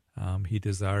 And he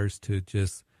desires to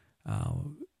just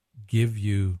give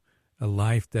you a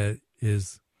life that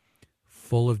is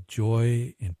full of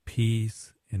joy and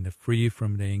peace and to free you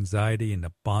from the anxiety and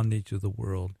the bondage of the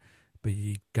world. But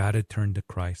you got to turn to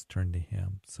Christ, turn to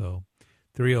him. So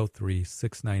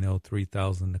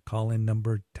 303-690-3000, the call-in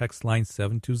number, text line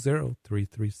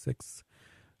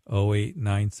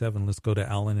 720-336-0897. Let's go to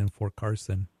Alan in Fort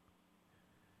Carson.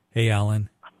 Hey, Alan.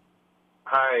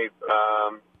 Hi.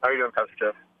 How are you doing, Pastor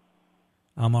Jeff?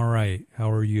 I'm all right.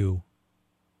 How are you?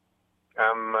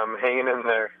 I'm hanging in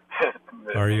there.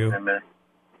 Are you? In there.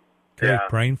 Okay, yeah.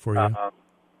 Praying for you.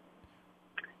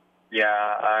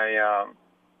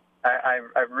 I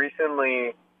recently,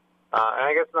 and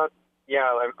I guess not.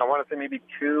 Yeah, I want to say maybe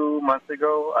 2 months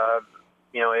ago.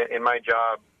 In my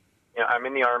job, I'm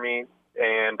in the Army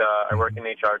and I work an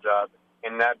HR job.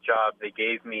 In that job, they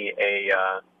gave me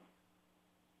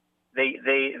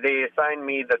they assigned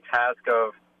me the task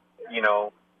of,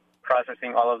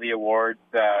 processing all of the awards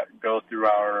that go through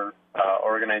our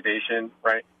organization,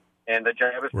 right? And the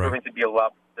job is proving to be a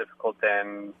lot difficult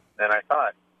than I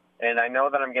thought. And I know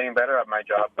that I'm getting better at my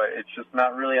job, but it's just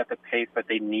not really at the pace that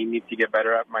they need me to get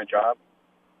better at my job.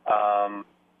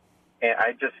 And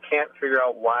I just can't figure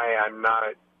out why I'm not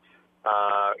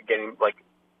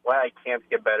why I can't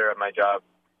get better at my job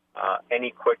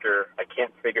any quicker. I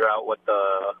can't figure out what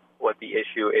the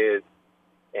issue is.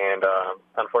 And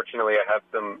unfortunately, I have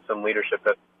some leadership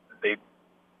that they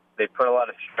put a lot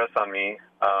of stress on me,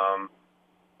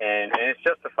 and it's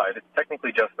justified. It's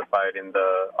technically justified in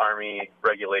the Army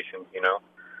regulations, you know.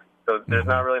 So there's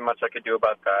not really much I could do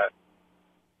about that.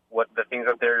 What the things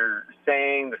that they're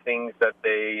saying, the things that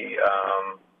they,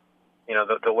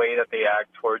 the way that they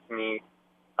act towards me,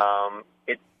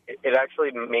 it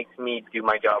actually makes me do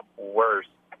my job worse.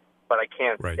 But I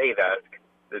can't say that.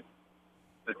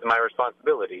 It's my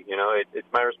responsibility, you know. It's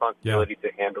my responsibility to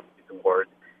handle these awards,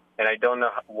 and I don't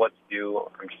know what to do.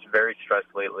 I'm just very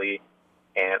stressed lately,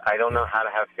 and I don't know how to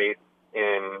have faith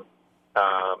in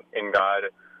God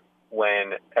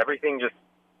when everything is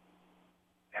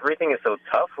so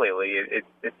tough lately.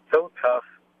 It's so tough.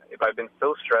 I've been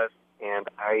so stressed, and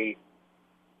I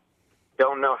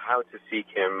don't know how to seek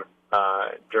Him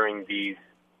during these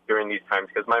times,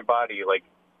 because my body, like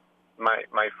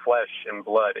my flesh and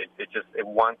blood, it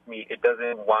wants me. It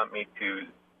doesn't want me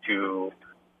to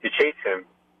chase Him,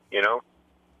 you know.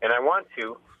 And I want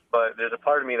to, but there's a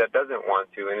part of me that doesn't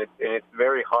want to, and it's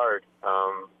very hard.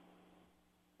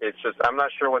 It's just I'm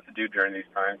not sure what to do during these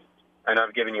times. I know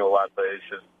I've given you a lot, but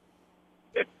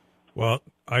it's Well,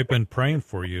 I've been praying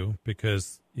for you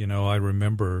because, you know, I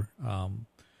remember,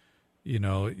 you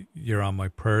know, you're on my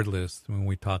prayer list when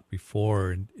we talked before,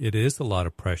 and it is a lot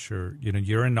of pressure. You know,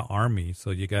 you're in the Army,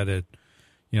 so you got to,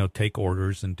 you know, take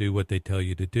orders and do what they tell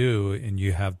you to do, and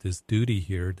you have this duty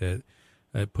here that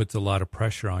puts a lot of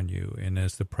pressure on you. And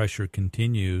as the pressure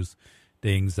continues,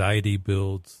 the anxiety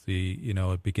builds,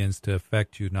 it begins to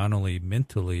affect you not only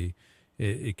mentally,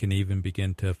 it can even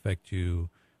begin to affect you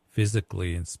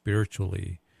physically and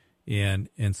spiritually. And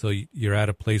so you're at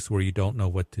a place where you don't know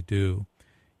what to do.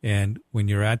 And when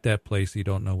you're at that place, you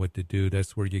don't know what to do.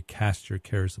 That's where you cast your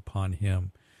cares upon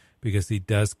Him, because He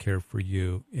does care for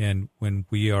you. And when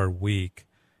we are weak,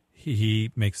 He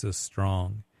makes us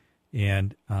strong.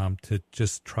 And to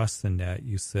just trust in that,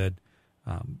 you said,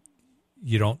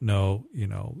 you don't know,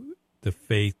 the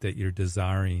faith that you're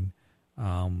desiring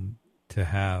to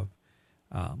have.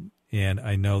 And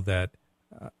I know that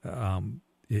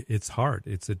it's hard.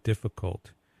 It's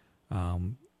difficult.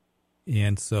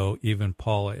 And so even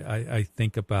Paul, I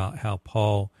think about how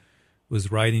Paul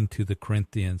was writing to the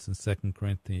Corinthians in 2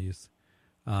 Corinthians,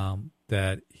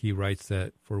 that he writes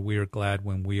that, for we are glad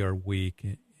when we are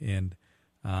weak, and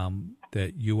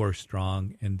that you are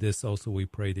strong. And this also we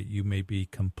pray, that you may be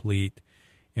complete.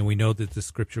 And we know that the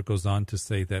scripture goes on to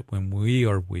say that when we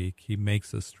are weak, He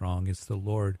makes us strong. It's the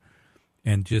Lord.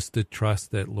 And just to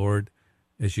trust that, Lord,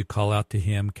 as you call out to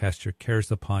Him, cast your cares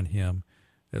upon Him,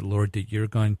 that, Lord, that you're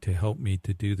going to help me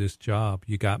to do this job.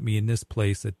 You got me in this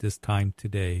place at this time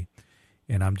today,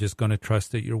 and I'm just going to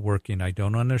trust that you're working. I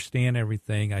don't understand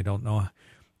everything. I don't know,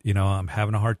 I'm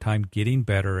having a hard time getting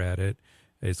better at it.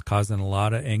 It's causing a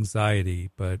lot of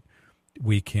anxiety, but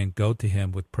we can go to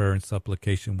Him with prayer and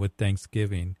supplication, with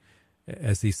thanksgiving.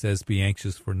 As He says, be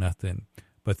anxious for nothing,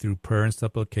 but through prayer and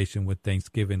supplication with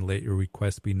thanksgiving, let your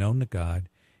requests be known to God.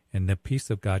 And the peace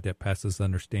of God that passes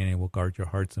understanding will guard your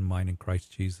hearts and mind in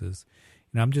Christ Jesus.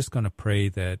 And I'm just going to pray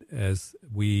that as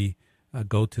we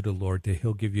go to the Lord, that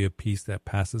He'll give you a peace that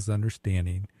passes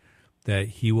understanding, that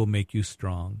He will make you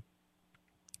strong.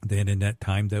 That in that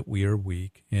time that we are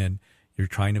weak and you're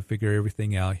trying to figure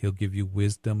everything out, He'll give you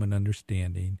wisdom and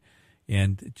understanding.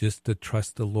 And just to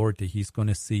trust the Lord that He's going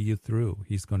to see you through.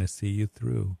 He's going to see you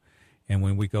through. And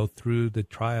when we go through the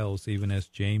trials, even as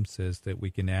James says, that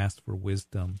we can ask for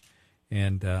wisdom.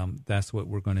 And that's what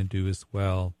we're going to do as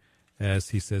well, as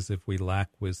he says, if we lack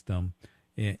wisdom.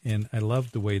 And I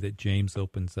love the way that James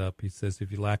opens up. He says,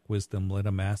 if you lack wisdom, let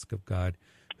him ask of God,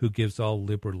 who gives all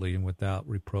liberally and without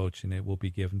reproach, and it will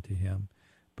be given to him.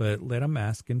 But let him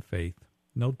ask in faith,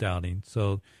 no doubting.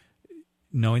 So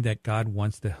knowing that God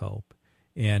wants to help,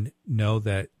 and know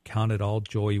that count it all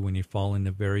joy when you fall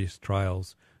into various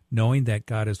trials, knowing that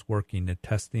God is working. The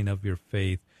testing of your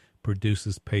faith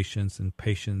produces patience, and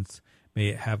patience may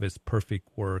it have its perfect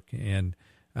work, and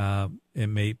it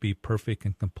may be perfect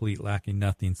and complete, lacking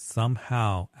nothing.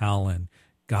 Somehow, Alan,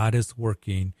 God is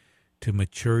working to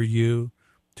mature you,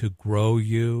 to grow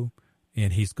you,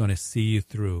 and He's going to see you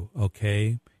through,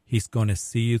 okay? He's going to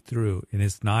see you through, and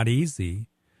it's not easy,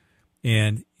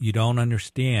 and you don't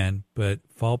understand, but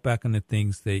fall back on the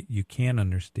things that you can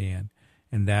understand.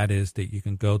 And that is that you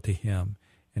can go to Him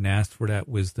and ask for that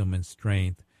wisdom and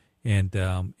strength, and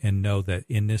know that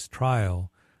in this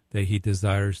trial that he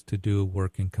desires to do a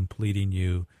work in completing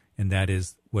you, and that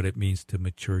is what it means to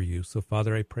mature you. So,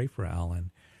 Father, I pray for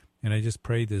Alan, and I just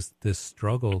pray this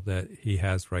struggle that he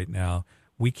has right now.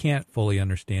 We can't fully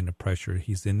understand the pressure.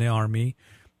 He's in the Army.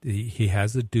 He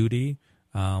has a duty,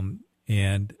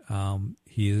 and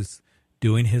he is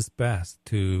doing his best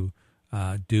to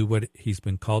do what he's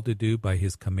been called to do by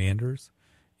his commanders.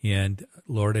 And,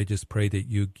 Lord, I just pray that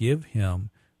you give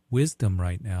him wisdom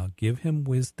right now. Give him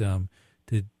wisdom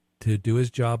to do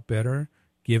his job better.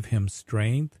 Give him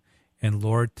strength. And,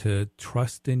 Lord, to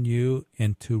trust in you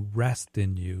and to rest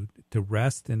in you, to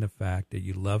rest in the fact that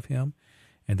you love him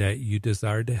and that you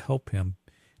desire to help him,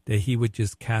 that he would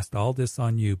just cast all this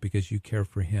on you because you care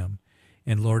for him.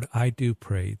 And, Lord, I do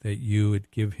pray that you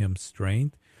would give him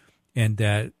strength, and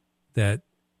that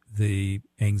the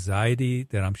anxiety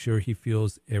that I'm sure he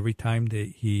feels every time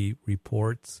that he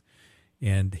reports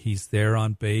and he's there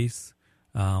on base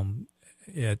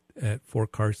at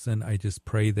Fort Carson, I just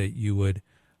pray that you would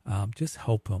just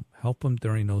help him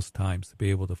during those times to be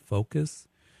able to focus,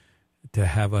 to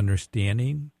have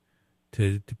understanding,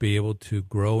 to be able to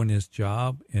grow in his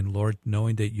job. And, Lord,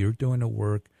 knowing that you're doing a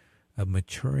work of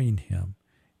maturing him.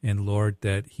 And, Lord,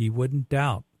 that he wouldn't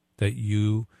doubt that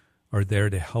you are there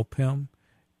to help him,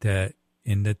 that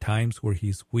in the times where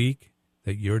he's weak,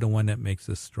 that you're the one that makes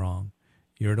us strong.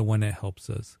 You're the one that helps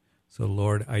us. So,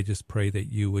 Lord, I just pray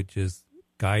that you would just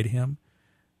guide him,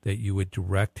 that you would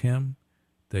direct him,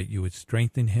 that you would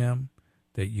strengthen him,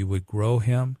 that you would grow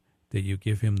him, that you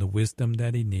give him the wisdom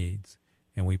that he needs.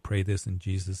 And we pray this in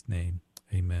Jesus' name.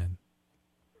 Amen.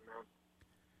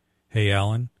 Hey,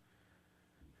 Alan.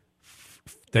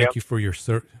 Thank you for your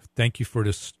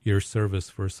your service,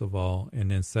 first of all, and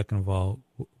then second of all,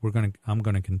 I'm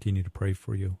gonna continue to pray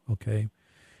for you. Okay.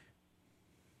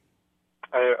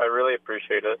 I really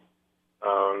appreciate it.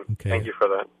 Okay. Thank you for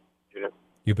that, Judith.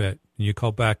 You bet. You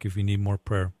call back if you need more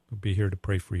prayer. We'll be here to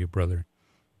pray for you, brother.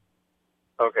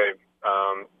 Okay.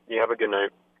 You have a good night.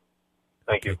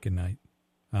 Thank you. Good night.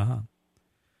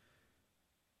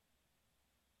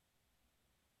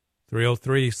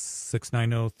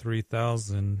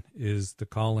 303-690-3000 is the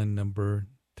call-in number.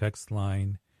 Text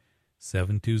line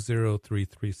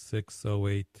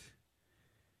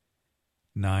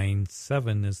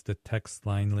 720-336-0897 is the text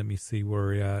line. Let me see where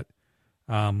we're at.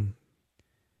 I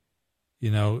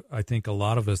think a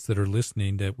lot of us that are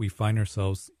listening, that we find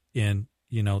ourselves in,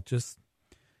 just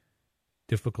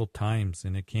difficult times,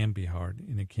 and it can be hard,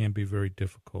 and it can be very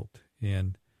difficult.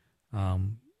 And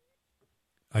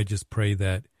I just pray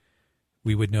that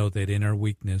we would know that in our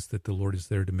weakness, that the Lord is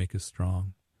there to make us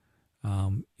strong.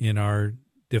 In our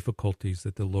difficulties,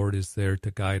 that the Lord is there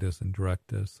to guide us and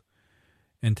direct us.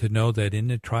 And to know that in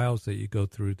the trials that you go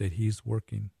through, that he's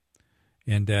working.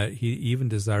 And that he even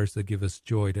desires to give us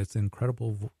joy. That's an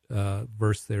incredible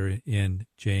verse there in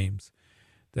James.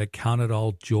 That count it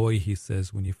all joy, he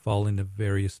says, when you fall into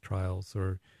various trials.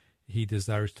 Or he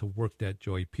desires to work that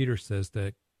joy. Peter says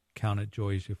that count it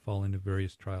joy as you fall into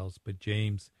various trials. But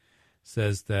James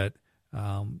says that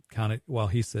count it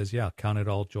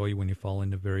all joy when you fall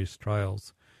into various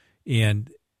trials.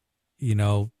 And,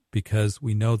 because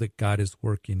we know that God is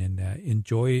working in that. And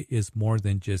joy is more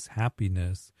than just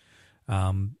happiness.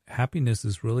 Happiness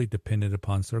is really dependent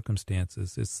upon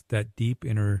circumstances. It's that deep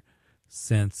inner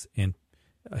sense and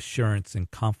assurance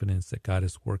and confidence that God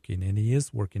is working, and he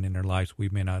is working in our lives. We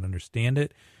may not understand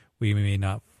it. We may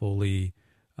not fully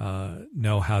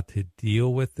know how to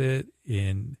deal with it,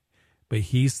 but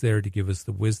he's there to give us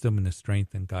the wisdom and the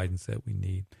strength and guidance that we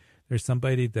need. There's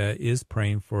somebody that is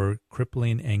praying for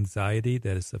crippling anxiety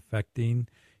that is affecting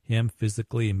him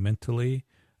physically and mentally.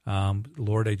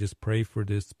 Lord, I just pray for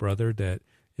this brother that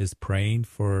is praying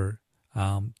for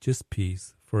just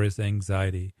peace, for his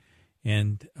anxiety.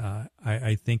 And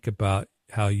I think about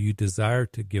how you desire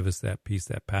to give us that peace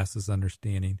that passes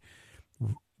understanding,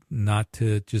 not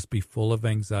to just be full of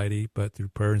anxiety, but through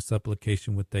prayer and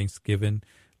supplication with thanksgiving,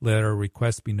 let our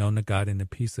requests be known to God, and the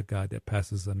peace of God that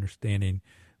passes understanding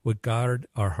would guard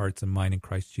our hearts and mind in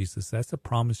Christ Jesus. That's a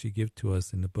promise you give to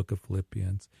us in the book of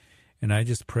Philippians. And I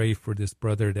just pray for this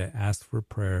brother that asked for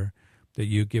prayer, that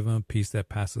you give him a peace that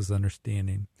passes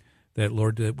understanding. That,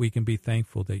 Lord, that we can be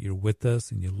thankful that you're with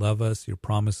us and you love us. Your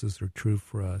promises are true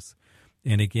for us.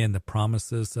 And again, the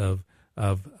promises of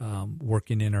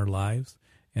working in our lives,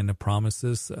 and the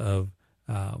promises of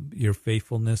your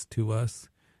faithfulness to us,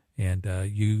 and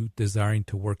you desiring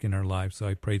to work in our lives. So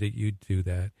I pray that you do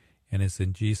that. And it's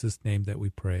in Jesus' name that we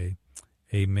pray.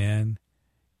 Amen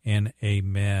and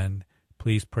amen.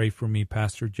 Please pray for me,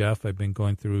 Pastor Jeff. I've been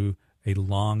going through a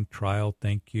long trial.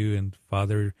 Thank you. And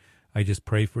Father, I just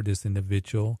pray for this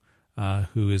individual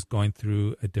who is going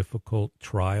through a difficult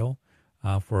trial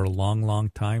for a long, long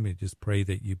time. I just pray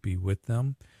that you be with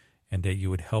them and that you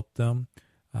would help them.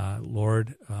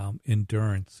 Lord,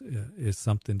 endurance is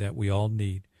something that we all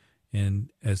need.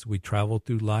 And as we travel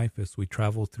through life, as we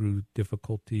travel through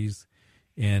difficulties,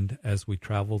 and as we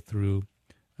travel through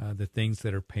the things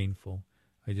that are painful,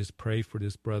 I just pray for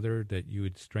this brother that you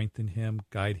would strengthen him,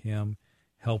 guide him,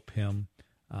 help him.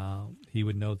 He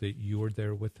would know that you are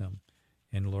there with him.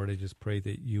 And Lord, I just pray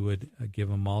that you would give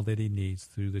him all that he needs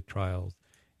through the trials.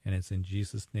 And it's in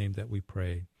Jesus' name that we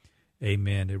pray.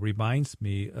 Amen. It reminds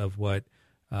me of what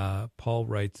Paul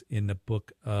writes in the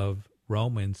book of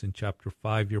Romans in chapter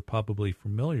 5. You're probably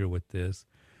familiar with this,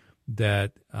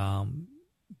 that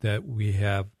we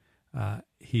have,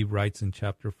 he writes in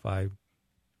chapter 5,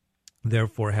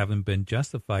 therefore, having been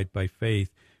justified by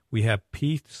faith, we have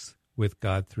peace with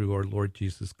God through our Lord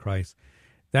Jesus Christ.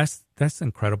 That's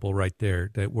incredible right there,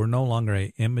 that we're no longer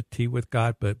at enmity with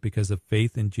God, but because of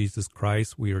faith in Jesus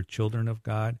Christ, we are children of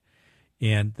God,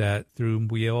 and that through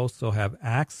we also have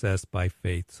access by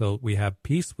faith. So we have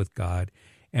peace with God,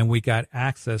 and we got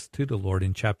access to the Lord.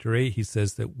 In chapter 8, he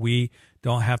says that we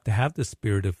don't have to have the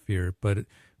spirit of fear, but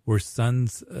we're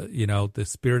sons, the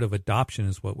spirit of adoption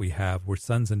is what we have. We're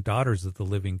sons and daughters of the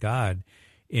living God,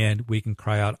 and we can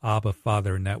cry out, Abba,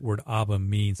 Father, and that word Abba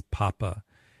means Papa.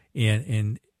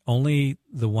 And only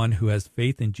the one who has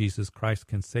faith in Jesus Christ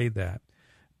can say that.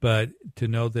 But to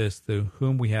know this, through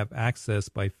whom we have access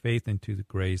by faith into the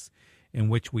grace in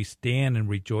which we stand and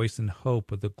rejoice in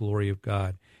hope of the glory of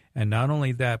God. And not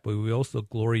only that, but we also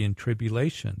glory in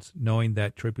tribulations, knowing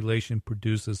that tribulation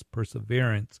produces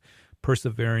perseverance,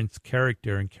 perseverance,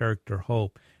 character, and character,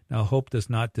 hope. Now, hope does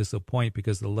not disappoint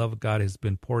because the love of God has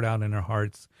been poured out in our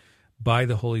hearts by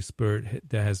the Holy Spirit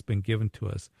that has been given to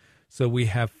us. So we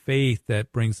have faith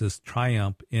that brings us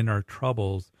triumph in our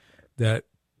troubles, that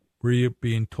we're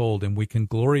being told, and we can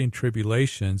glory in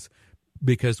tribulations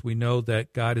because we know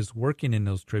that God is working in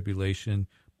those tribulations,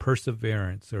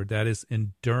 perseverance, or that is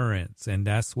endurance. And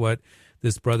that's what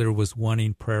this brother was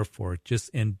wanting prayer for, just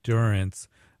endurance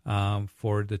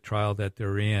for the trial that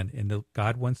they're in. And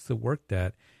God wants to work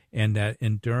that, and that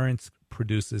endurance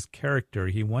produces character.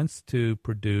 He wants to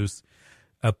produce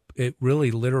it really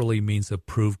literally means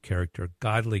approved character,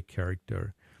 godly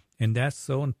character. And that's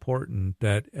so important,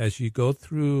 that as you go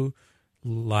through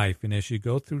life and as you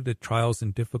go through the trials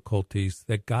and difficulties,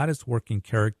 that God is working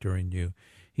character in you.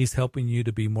 He's helping you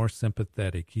to be more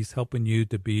sympathetic. He's helping you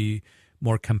to be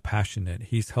more compassionate.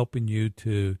 He's helping you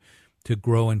to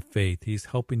grow in faith. He's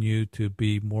helping you to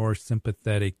be more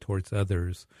sympathetic towards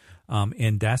others.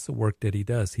 And that's the work that he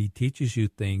does. He teaches you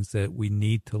things that we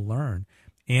need to learn,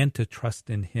 and to trust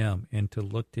in him and to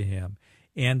look to him,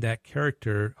 and that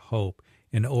character, hope.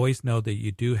 And always know that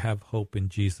you do have hope in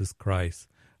Jesus Christ,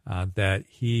 that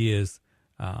he is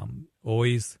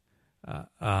always, the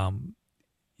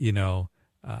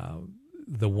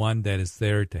one that is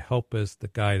there to help us, to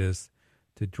guide us,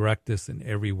 to direct us in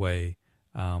every way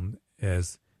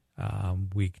as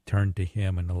we turn to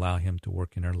him and allow him to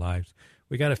work in our lives.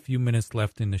 We got a few minutes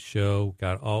left in the show. We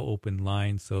got all open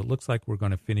lines, so it looks like we're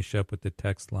going to finish up with the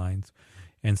text lines.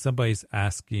 And somebody's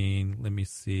asking, let me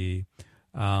see,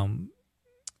 how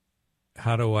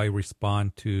do I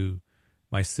respond to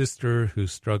my sister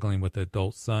who's struggling with an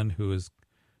adult son who is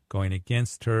going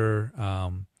against her,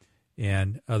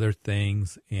 and other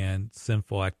things and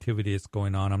sinful activity that's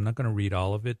going on? I'm not going to read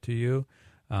all of it to you.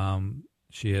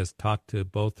 She has talked to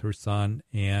both her son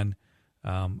and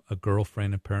a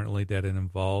girlfriend, apparently, that it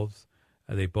involves.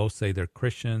 They both say they're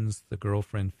Christians. The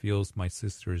girlfriend feels my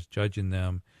sister is judging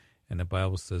them, and the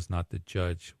Bible says not to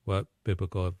judge. What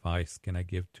biblical advice can I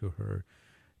give to her?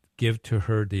 Give to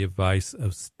her the advice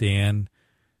of stand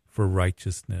for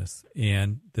righteousness.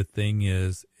 And the thing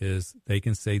is they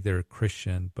can say they're a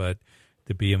Christian, but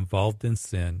to be involved in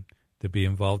sin, to be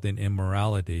involved in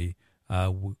immorality,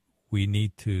 we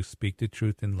need to speak the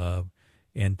truth in love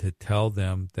and to tell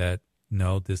them that,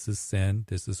 no, this is sin,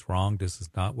 this is wrong, this is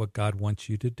not what God wants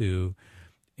you to do,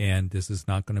 and this is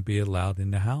not going to be allowed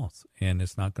in the house, and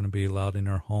it's not going to be allowed in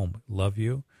our home. Love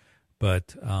you,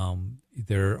 but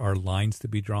there are lines to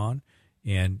be drawn,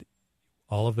 and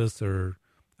all of us are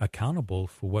accountable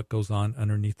for what goes on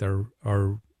underneath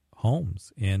our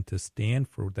homes, and to stand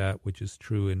for that which is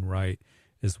true and right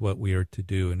is what we are to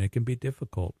do, and it can be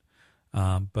difficult.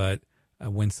 But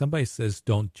when somebody says,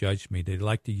 don't judge me, they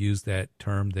like to use that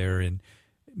term there in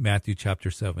Matthew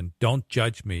chapter 7. Don't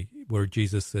judge me, where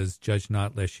Jesus says, judge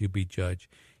not lest you be judged.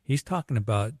 He's talking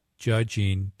about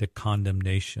judging the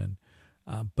condemnation.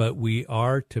 but we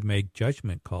are to make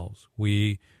judgment calls.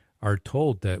 We are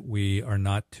told that we are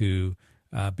not to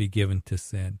be given to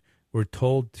sin. We're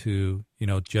told to,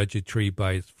 judge a tree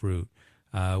by its fruit.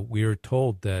 We are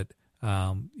told that,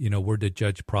 we're to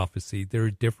judge prophecy. There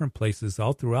are different places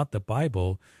all throughout the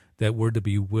Bible that we're to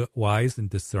be wise and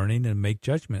discerning and make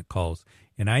judgment calls.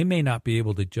 And I may not be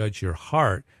able to judge your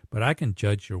heart, but I can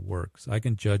judge your works. I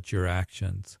can judge your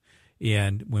actions.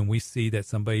 And when we see that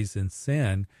somebody's in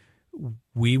sin,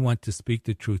 we want to speak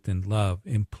the truth in love.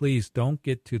 And please don't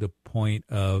get to the point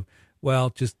of,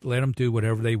 well, just let them do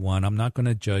whatever they want. I'm not going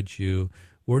to judge you.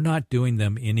 We're not doing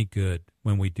them any good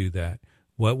when we do that.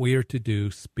 What we are to do,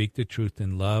 speak the truth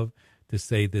in love, to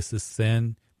say this is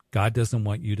sin. God doesn't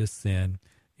want you to sin,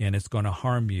 and it's going to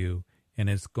harm you, and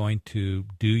it's going to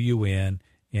do you in,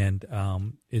 and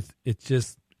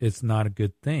it's not a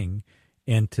good thing.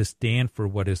 And to stand for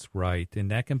what is right,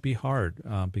 and that can be hard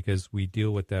because we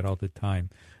deal with that all the time.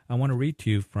 I want to read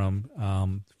to you from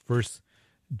 1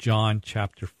 John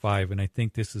chapter 5, and I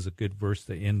think this is a good verse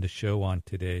to end the show on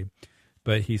today.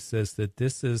 But he says that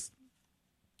this is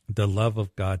the love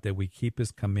of God, that we keep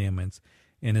his commandments,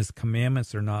 and his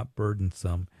commandments are not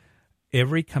burdensome.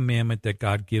 Every commandment that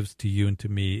God gives to you and to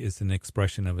me is an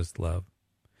expression of his love.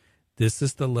 This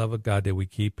is the love of God, that we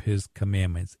keep his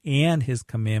commandments, and his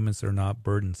commandments are not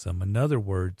burdensome. In other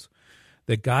words,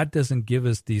 that God doesn't give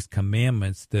us these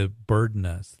commandments to burden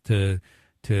us, to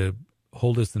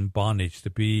hold us in bondage, to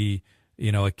be,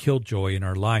 a killjoy in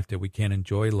our life, that we can't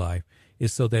enjoy life.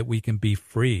 Is so that we can be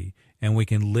free and we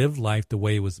can live life the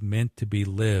way it was meant to be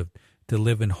lived, to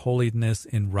live in holiness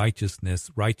and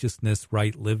righteousness,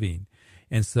 right living.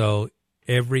 And so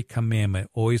every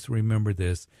commandment, always remember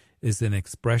this, is an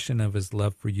expression of his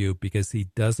love for you, because he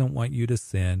doesn't want you to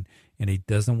sin, and he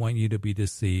doesn't want you to be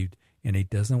deceived, and he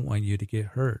doesn't want you to get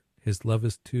hurt. His love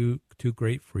is too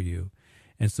great for you.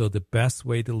 And so the best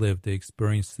way to live, to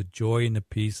experience the joy and the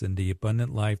peace and the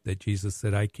abundant life that Jesus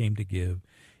said, I came to give,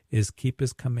 is keep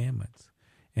his commandments.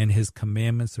 And his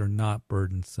commandments are not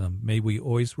burdensome. May we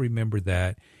always remember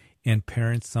that. And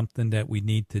parents, something that we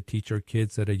need to teach our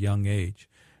kids at a young age,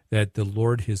 that the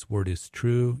Lord, his word is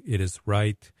true, it is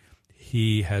right,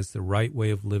 he has the right way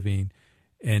of living,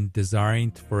 and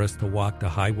desiring for us to walk the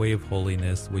highway of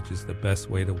holiness, which is the best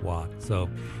way to walk. So,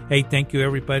 hey, thank you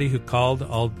everybody who called,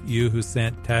 all you who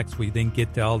sent texts. We didn't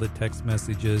get to all the text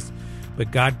messages, but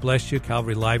God bless you.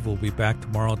 Calvary Live will be back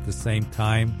tomorrow at the same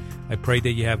time. I pray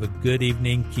that you have a good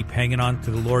evening. Keep hanging on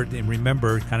to the Lord, and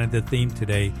remember kind of the theme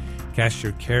today, cast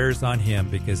your cares on him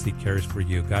because he cares for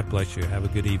you. God bless you. Have a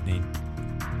good evening.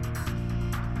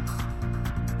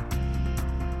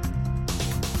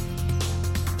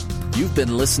 You've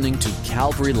been listening to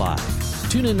Calvary Live.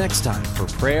 Tune in next time for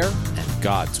prayer and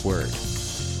God's Word.